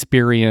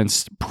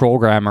experienced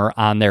programmer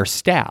on their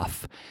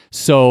staff.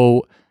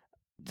 So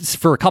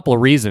for a couple of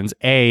reasons,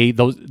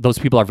 those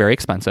people are very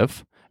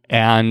expensive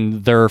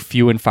and they're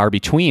few and far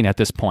between at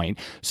this point.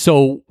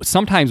 So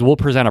sometimes we'll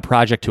present a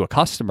project to a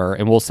customer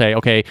and we'll say,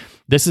 okay,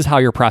 this is how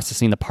you're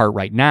processing the part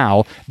right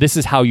now. This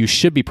is how you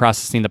should be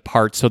processing the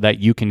part so that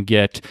you can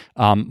get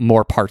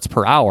more parts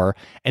per hour.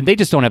 And they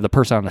just don't have the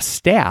person on the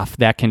staff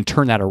that can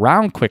turn that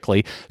around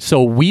quickly.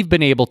 So we've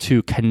been able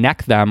to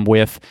connect them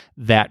with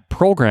that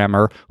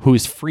programmer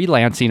who's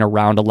freelancing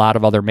around a lot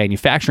of other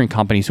manufacturing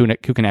companies who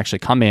can actually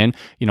come in,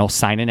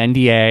 sign an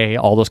NDA,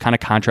 all those kind of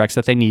contracts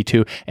that they need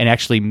to, and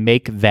actually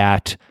make that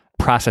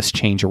process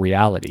change a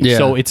reality. Yeah.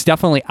 So it's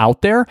definitely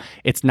out there.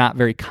 It's not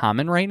very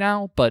common right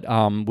now, but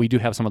we do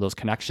have some of those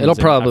connections. It'll and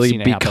I've probably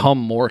seen it happen. become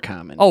more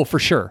common. Oh, for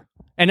sure.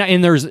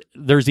 And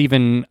there's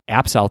even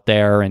apps out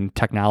there and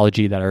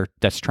technology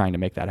that's trying to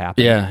make that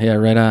happen. Yeah,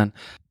 right on.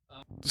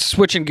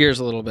 Switching gears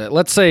a little bit.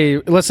 Let's say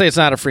it's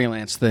not a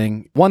freelance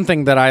thing. One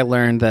thing that I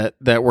learned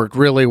that worked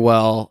really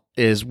well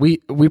is we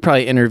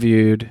probably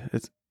interviewed.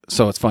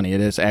 So it's funny. It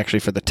is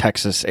actually for the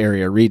Texas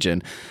area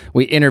region.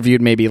 We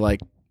interviewed maybe like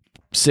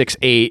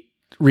 6-8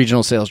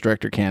 regional sales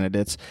director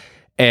candidates,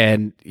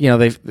 and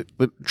they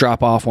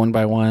drop off one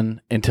by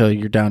one until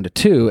you're down to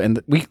 2.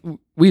 And we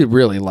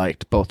really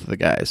liked both of the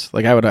guys.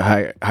 Like I would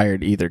have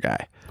hired either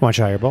guy. Why don't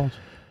you hire both?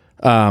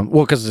 Well,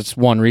 because it's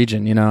one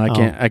region,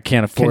 I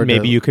can't afford.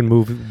 Maybe you can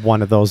move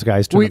one of those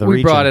guys to another we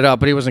region. brought it up,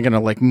 but he wasn't going to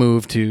like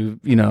move to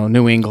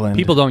New England.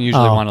 People don't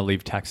usually Oh. want to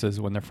leave Texas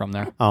when they're from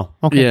there. Oh,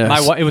 okay. yeah,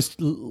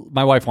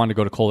 My wife wanted to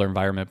go to colder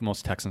environment, but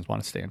most Texans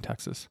want to stay in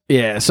Texas.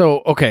 yeah.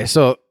 So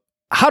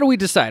how do we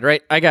decide?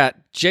 Right, I got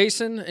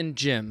Jason and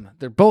Jim.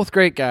 They're both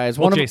great guys.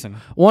 Well, one Jason.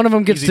 of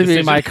them gets Easy to be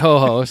decision. my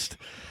co-host.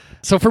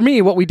 So for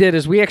me, what we did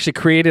is we actually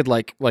created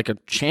like a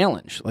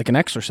challenge, like an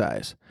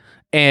exercise,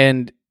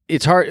 and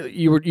it's hard.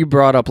 You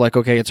brought up like,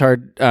 okay, it's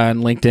hard on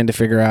LinkedIn to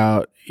figure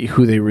out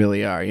who they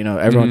really are.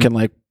 Everyone Mhm. can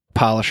like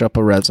polish up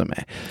a resume.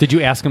 Did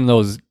you ask him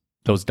those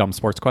dumb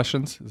sports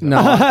questions? Is that- No,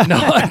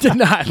 I did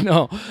not.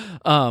 No.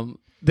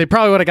 They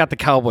probably would have got the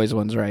Cowboys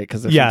ones right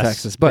because they're Yes, from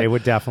Texas. But they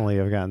would definitely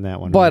have gotten that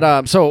one. But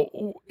right.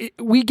 so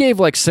we gave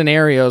like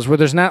scenarios where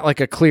there's not like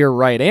a clear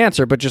right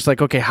answer, but just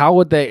like, okay, how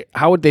would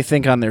they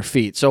think on their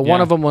feet? So one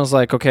Yeah. of them was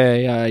like,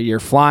 okay, you're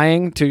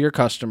flying to your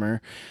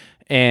customer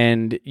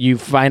and you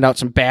find out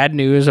some bad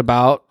news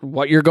about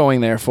what you're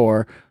going there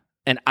for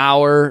an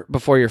hour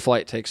before your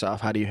flight takes off.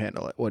 How do you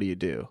handle it? What do you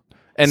do?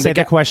 And Say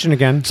that question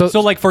again. So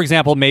like for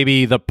example,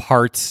 maybe the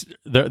parts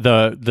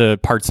the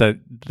parts that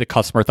the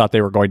customer thought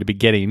they were going to be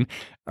getting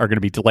are going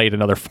to be delayed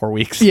another 4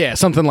 weeks. yeah,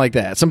 something like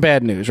that. Some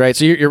bad news, right?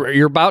 So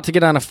you're about to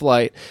get on a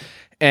flight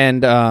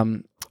and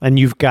And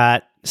you've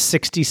got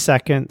 60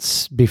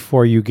 seconds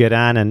before you get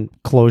on and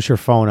close your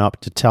phone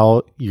up to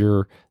tell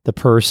the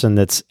person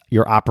that's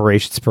your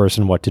operations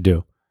person what to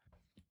do.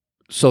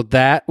 So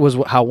that was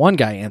how one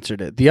guy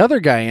answered it. The other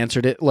guy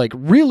answered it like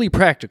really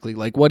practically,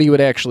 like what he would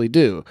actually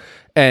do.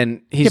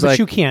 And he's but like,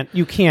 you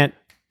can't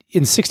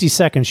in 60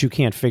 seconds you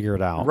can't figure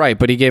it out. right,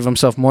 but he gave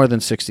himself more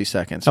than 60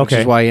 seconds, which Okay.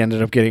 is why he ended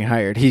up getting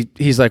hired.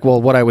 He's like,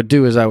 well, what I would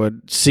do is I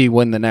would see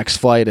when the next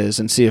flight is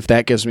and see if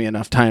that gives me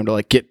enough time to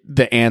like get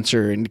the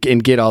answer and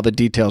get all the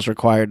details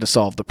required to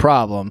solve the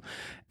problem,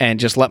 and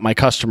just let my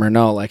customer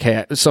know like,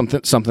 hey,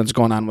 something's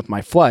going on with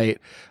my flight.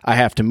 I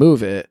have to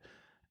move it,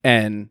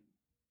 and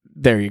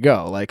there you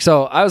go. Like,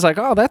 so I was like,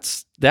 oh, that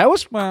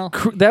was He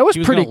was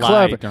pretty gonna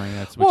lie clever. during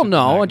that switch Well, up,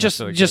 no, not just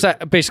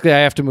necessarily basically I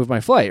have to move my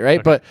flight, right?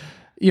 Okay. But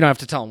you don't have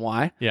to tell him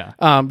why. Yeah.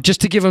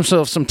 Just to give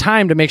himself some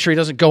time to make sure he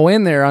doesn't go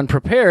in there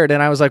unprepared.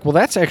 And I was like, well,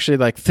 that's actually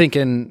like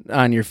thinking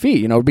on your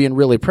feet, being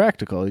really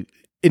practical.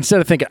 Instead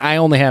of thinking I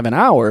only have an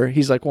hour,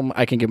 he's like, well,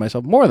 I can give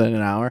myself more than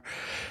an hour.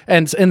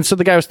 And so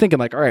the guy was thinking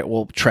like, all right,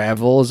 well,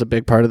 travel is a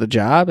big part of the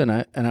job. And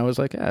I was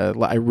like,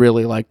 I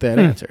really like that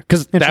answer.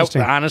 Because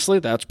Interesting. honestly,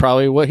 that's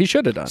probably what he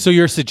should have done. So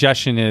your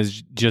suggestion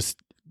is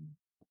just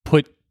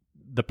put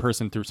the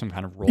person through some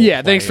kind of role.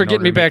 Yeah, play thanks for in getting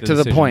order me make back to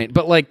the decision. point.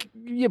 But like,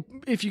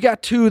 if you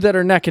got two that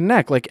are neck and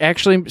neck, like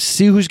actually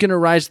see who's going to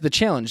rise to the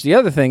challenge. The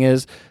other thing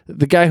is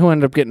the guy who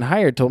ended up getting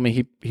hired told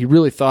me he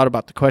really thought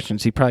about the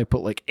questions. He probably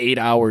put like 8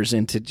 hours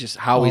into just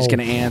how he's Oh. going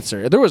to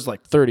answer. There was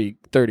like 30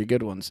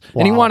 good ones,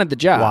 and he Wow. wanted the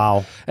job.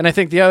 Wow. And I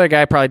think the other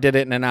guy probably did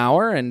it in an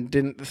hour and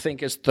didn't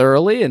think as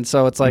thoroughly. And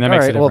so it's like, And all that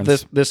makes right, a well,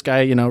 difference. this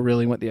guy,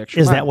 really went the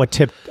extra Is mile. that what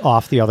tipped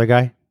off the other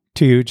guy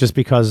to you just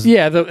because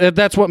Yeah,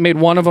 that's what made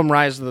one of them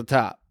rise to the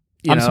top.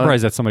 I'm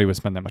surprised that somebody would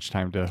spend that much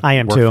time to I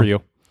am work too. for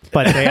you.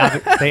 but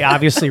they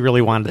obviously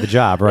really wanted the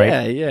job,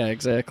 right? Yeah,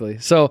 exactly.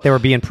 So They were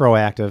being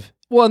proactive.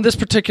 well, and this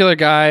particular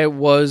guy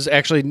was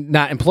actually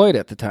not employed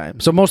at the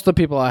time. So most of the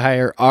people I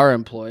hire are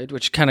employed,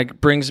 which kind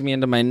of brings me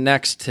into my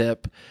next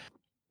tip.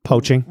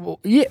 Poaching.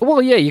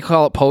 Well, yeah, you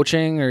call it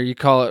poaching or you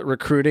call it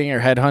recruiting or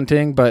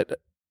headhunting, but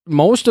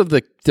most of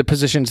the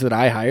positions that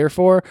I hire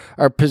for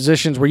are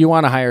positions where you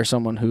want to hire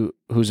someone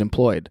who's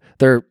employed.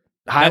 They're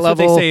high That's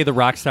level. what they say the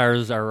rock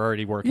stars are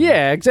already working.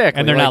 Yeah, exactly.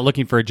 And they're Like, not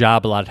looking for a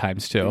job a lot of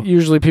times too.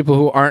 usually people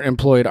who aren't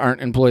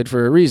employed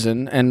for a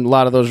reason, and a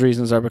lot of those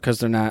reasons are because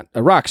they're not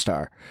a rock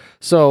star.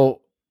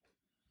 So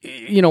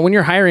when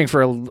you're hiring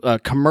for a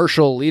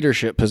commercial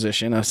leadership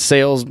position, a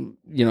sales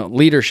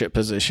leadership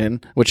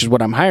position, which is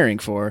what I'm hiring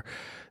for,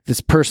 this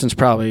person's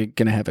probably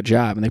going to have a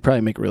job and they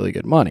probably make really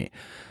good money.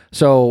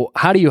 So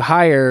how do you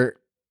hire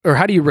or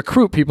how do you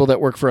recruit people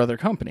that work for other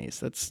companies?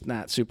 That's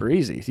not super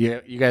easy.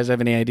 You guys have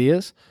any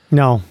ideas?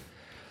 No.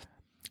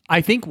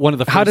 I think one of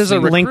the first How does a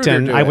things- recruiter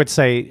LinkedIn, do I it? would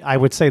say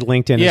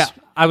LinkedIn Yeah, is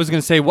I was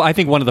going to say, well, I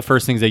think one of the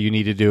first things that you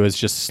need to do is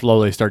just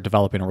slowly start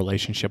developing a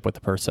relationship with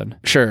the person.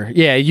 Sure.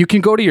 Yeah, you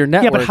can go to your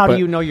network. Yeah, but how do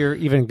you know you're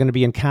even going to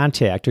be in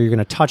contact or you're going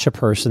to touch a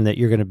person that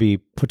you're going to be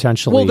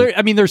potentially Well,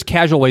 there's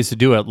casual ways to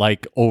do it,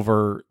 like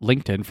over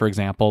LinkedIn, for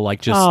example,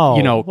 like just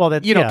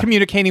yeah.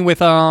 communicating with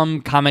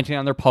them, commenting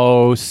on their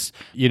posts,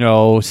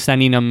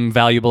 sending them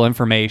valuable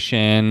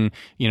information,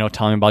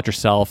 telling them about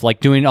yourself, like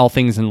doing all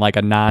things in like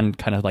a non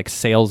kind of like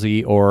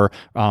salesy or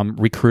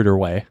recruiter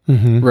way.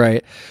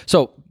 Right.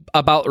 So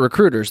about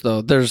recruiters,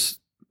 though, there's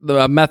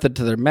a method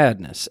to their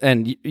madness,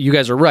 and you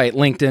guys are right.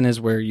 LinkedIn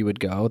is where you would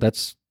go.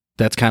 That's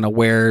kind of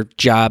where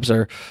jobs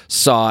are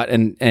sought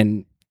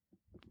and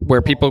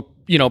where people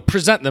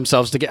present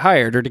themselves to get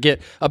hired or to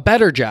get a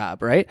better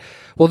job. Right.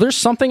 Well, there's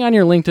something on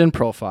your LinkedIn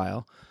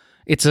profile.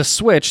 It's a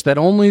switch that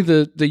only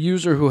the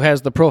user who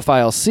has the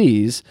profile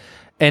sees,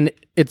 and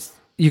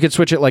you could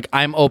switch it like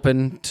I'm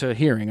open to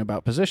hearing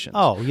about positions.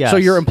 Oh, yes. So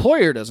your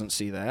employer doesn't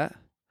see that,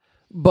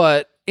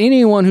 but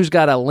anyone who's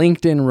got a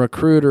LinkedIn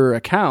recruiter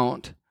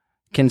account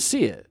can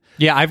see it.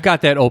 Yeah, I've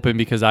got that open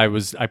because I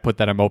put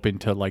that I'm open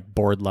to like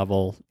board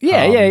level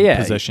Yeah.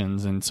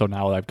 positions, and so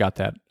now I've got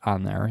that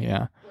on there.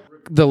 Yeah.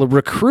 The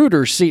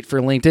recruiter seat for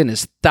LinkedIn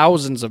is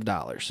thousands of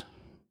dollars.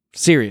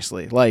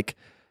 Seriously, like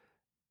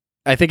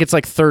I think it's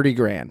like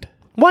 $30,000.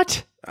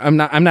 What? I'm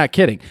not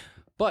kidding.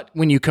 But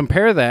when you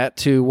compare that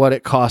to what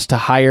it costs to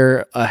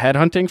hire a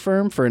headhunting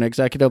firm for an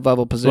executive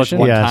level position,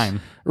 One Yes.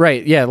 time.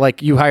 right? Yeah,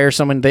 like you hire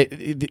someone,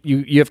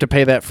 you have to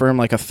pay that firm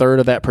like a third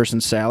of that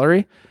person's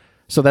salary.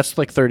 So that's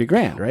like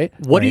 $30,000, right?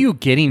 What are you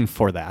getting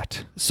for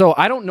that? So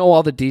I don't know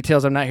all the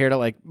details. I'm not here to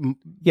like.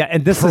 Yeah,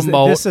 and this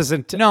Promote-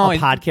 isn't No, a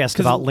podcast 'cause-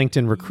 about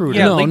LinkedIn recruiter.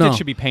 Yeah, No, LinkedIn no.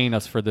 should be paying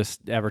us for this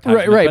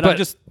advertisement. Right. But I'm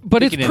just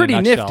but it's thinking in a pretty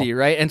nutshell. nifty,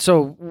 right? And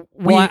so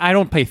Well, I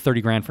don't pay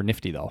 $30,000 for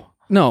Nifty though.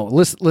 no,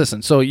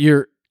 listen. So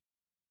you're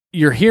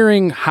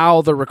hearing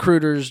how the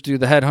recruiters do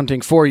the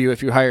headhunting for you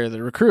if you hire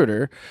the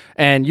recruiter,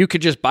 and you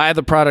could just buy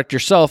the product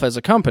yourself as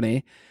a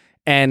company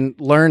and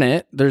learn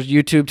it. There's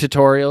YouTube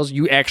tutorials.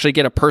 You actually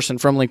get a person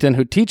from LinkedIn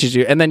who teaches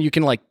you, and then you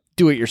can like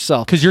do it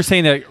yourself. Because you're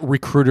saying that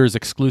recruiters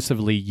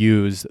exclusively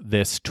use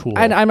this tool.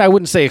 And I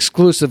wouldn't say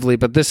exclusively,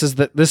 but this is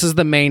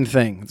the main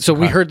thing. So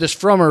we heard this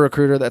from a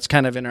recruiter that's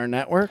kind of in our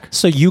network.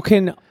 So you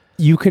can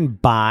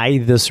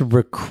buy this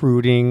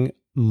recruiting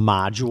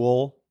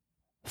module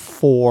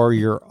for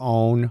your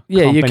own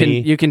Yeah,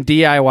 company. you can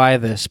DIY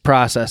this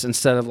process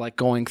instead of like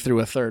going through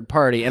a third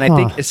party. And I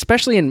think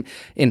especially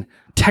in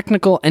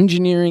technical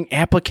engineering,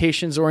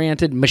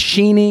 applications-oriented,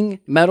 machining,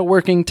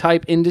 metalworking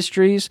type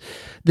industries,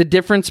 the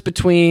difference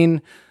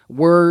between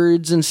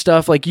words and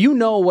stuff, like, you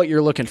know what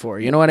you're looking for.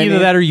 You know what I mean? Either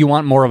that or you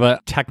want more of a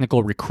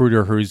technical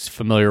recruiter who's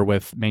familiar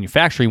with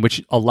manufacturing,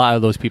 which a lot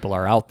of those people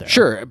are out there.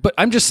 Sure, but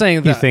I'm just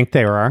saying that. You think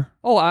there are?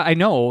 Oh, I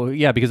know.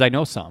 Yeah, because I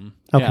know some.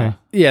 Okay.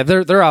 Yeah. Yeah,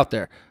 they're out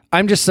there.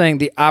 I'm just saying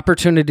the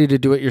opportunity to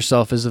do it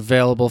yourself is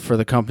available for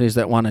the companies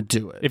that want to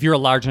do it. If you're a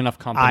large enough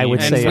company. I would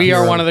And say we if are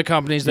you're- one of the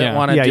companies that Yeah.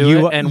 want to Yeah, do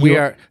you- it. And you- we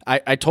are,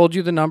 I told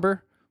you the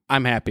number.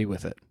 I'm happy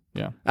with it.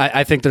 Yeah.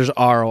 I think there's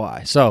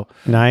ROI. So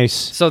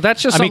Nice.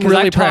 that's just something 'cause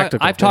really I've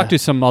practical. I've talked to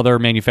some other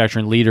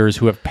manufacturing leaders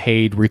who have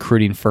paid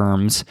recruiting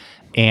firms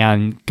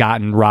and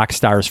gotten rock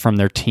stars from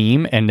their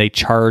team, and they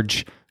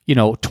charge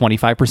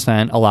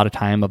 25% a lot of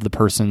time of the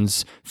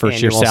person's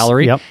first year Annual-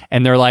 salary. yep.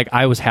 And they're like,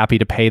 I was happy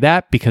to pay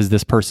that because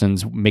this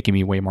person's making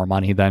me way more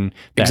money than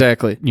that,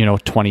 Exactly.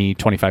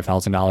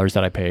 $25,000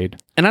 that I paid.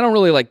 And I don't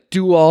really like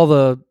do all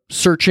the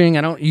searching.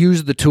 I don't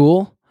use the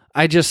tool.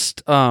 I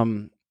just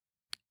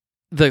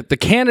the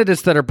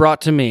candidates that are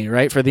brought to me,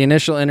 right, for the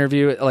initial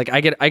interview, like I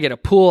get a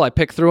pool, I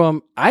pick through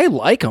them. I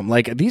like them.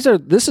 Like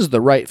this is the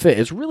right fit.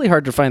 It's really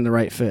hard to find the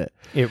right fit.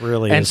 It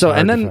really And is. so hard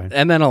and to then find.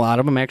 and then a lot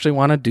of them actually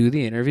want to do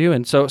the interview.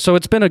 And so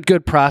it's been a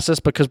good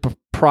process because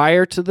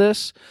prior to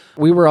this,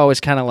 we were always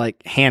kind of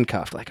like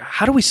handcuffed. Like,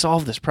 how do we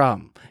solve this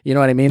problem? You know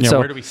what I mean? Yeah, So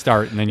where do we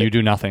start? And then you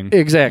do nothing.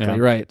 exactly, Yeah.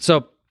 right.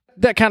 So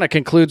that kind of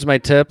concludes my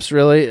tips,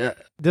 really.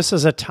 This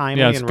is a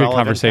timely Yeah, it's and a good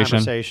relevant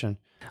conversation.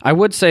 I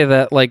would say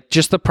that, like,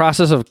 just the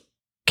process of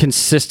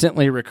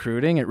consistently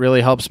recruiting, it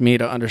really helps me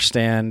to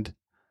understand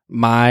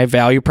my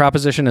value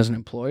proposition as an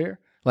employer.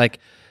 Like,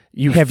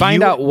 you Have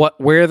find you- out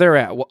where they're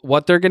at,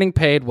 what they're getting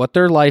paid, what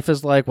their life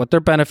is like, what their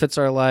benefits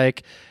are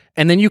like,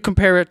 and then you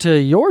compare it to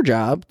your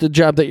job, the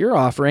job that you're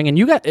offering, and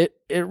you got it.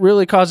 It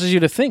really causes you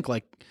to think,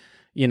 like,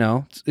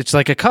 it's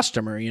like a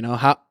customer.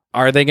 How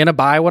are they going to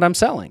buy what I'm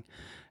selling?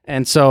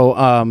 And so,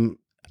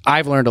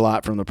 I've learned a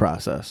lot from the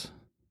process.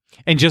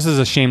 And just as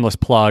a shameless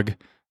plug,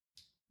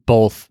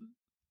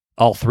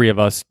 all three of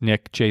us,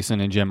 Nick, Jason,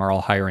 and Jim, are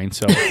all hiring.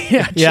 So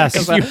Yeah. Yes.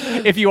 check us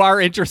out. if you are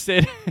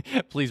interested,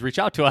 please reach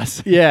out to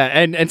us. Yeah,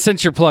 and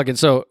since you're plugging,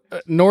 so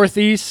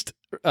Northeast,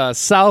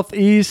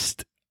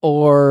 Southeast,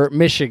 or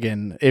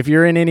Michigan, if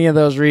you're in any of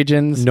those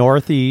regions,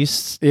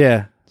 Northeast,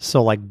 yeah,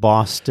 so like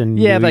Boston,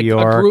 yeah, New like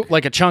York. a group,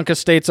 like a chunk of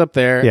states up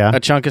there, Yeah. a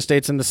chunk of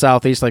states in the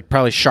Southeast, like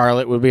probably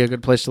Charlotte would be a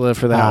good place to live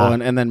for that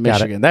one, and then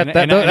got it. Michigan.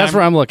 That's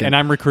where I'm looking. And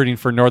I'm recruiting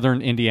for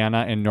Northern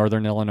Indiana and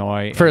Northern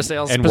Illinois For a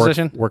sales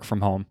position? work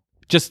from home.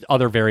 Just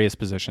other various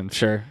positions.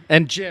 Sure.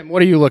 And Jim,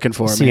 what are you looking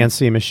for, man?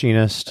 CNC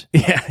machinist.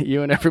 Yeah,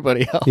 you and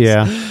everybody else.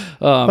 Yeah.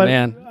 Oh But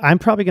man. I'm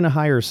probably going to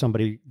hire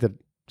somebody that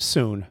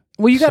soon.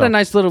 Well, you got So- a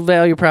nice little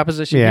value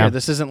proposition Yeah. here.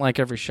 This isn't like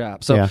every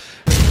shop. So Yeah.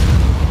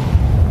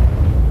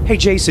 Hey,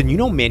 Jason,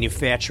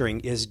 manufacturing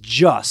is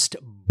just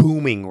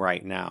booming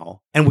right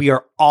now, and we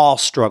are all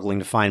struggling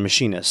to find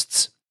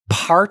machinists.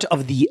 Part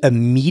of the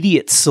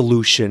immediate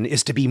solution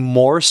is to be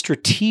more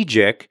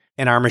strategic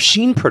in our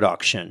machine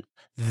production.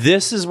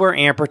 This is where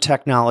Amper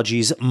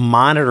Technologies'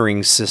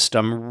 monitoring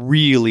system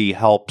really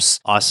helps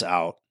us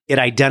out. It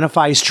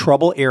identifies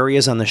trouble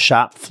areas on the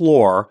shop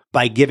floor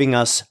by giving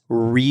us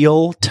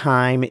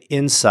real-time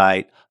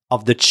insight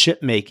of the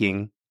chip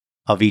making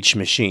of each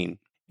machine.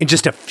 In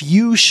just a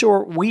few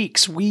short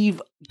weeks, we've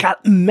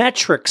got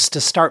metrics to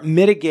start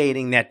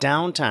mitigating that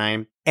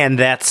downtime, and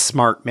that's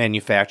smart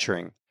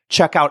manufacturing.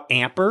 Check out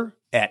Amper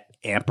at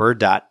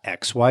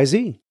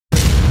amper.xyz.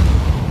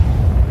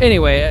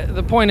 anyway,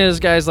 the point is,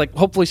 guys, like,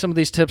 hopefully some of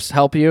these tips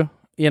help you.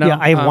 Yeah,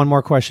 I have one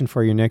more question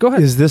for you, Nick. Go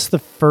ahead. Is this the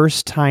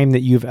first time that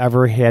you've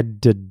ever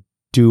had to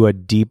do a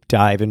deep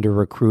dive into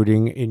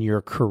recruiting in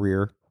your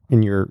career?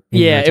 In your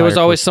Yeah, it was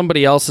entire always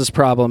somebody else's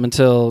problem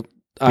until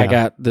I Yeah.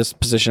 got this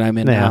position I'm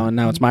in Yeah. now, and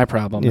now it's my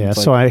problem. career? Yeah, It's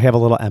like, so I have a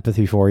little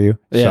empathy for you.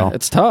 yeah, So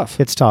it's tough.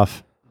 it's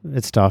tough.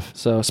 It's tough.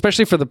 So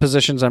especially for the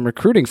positions I'm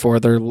recruiting for,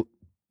 they're,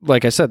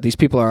 like I said, these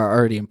people are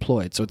already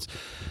employed. So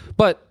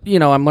but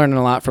I'm learning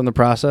a lot from the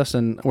process,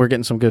 and we're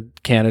getting some good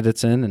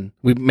candidates in, and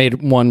we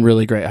made one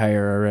really great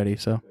hire already.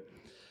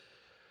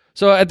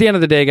 So at the end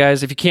of the day,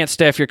 guys, if you can't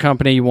staff your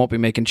company, you won't be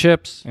making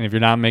chips. And if you're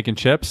not making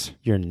chips,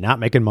 You're not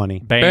making money.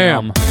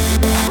 bam.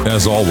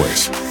 As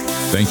always,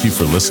 thank you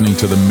for listening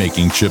to the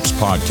Making Chips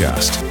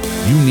podcast.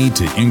 You need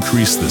to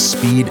increase the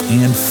speed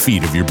and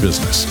feed of your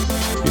business.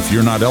 If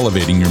you're not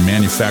elevating your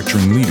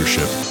manufacturing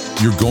leadership,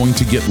 you're going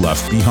to get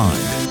left behind.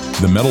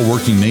 The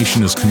metalworking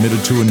nation is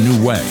committed to a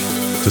new way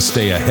to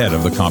stay ahead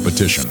of the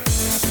competition.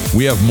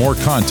 We have more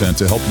content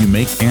to help you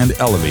make and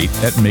elevate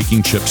at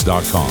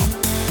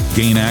makingchips.com.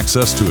 Gain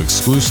access to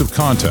exclusive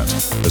content,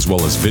 as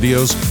well as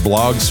videos,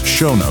 blogs,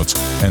 show notes,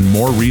 and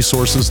more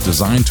resources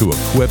designed to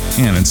equip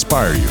and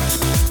inspire you.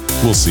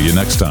 We'll see you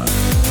next time.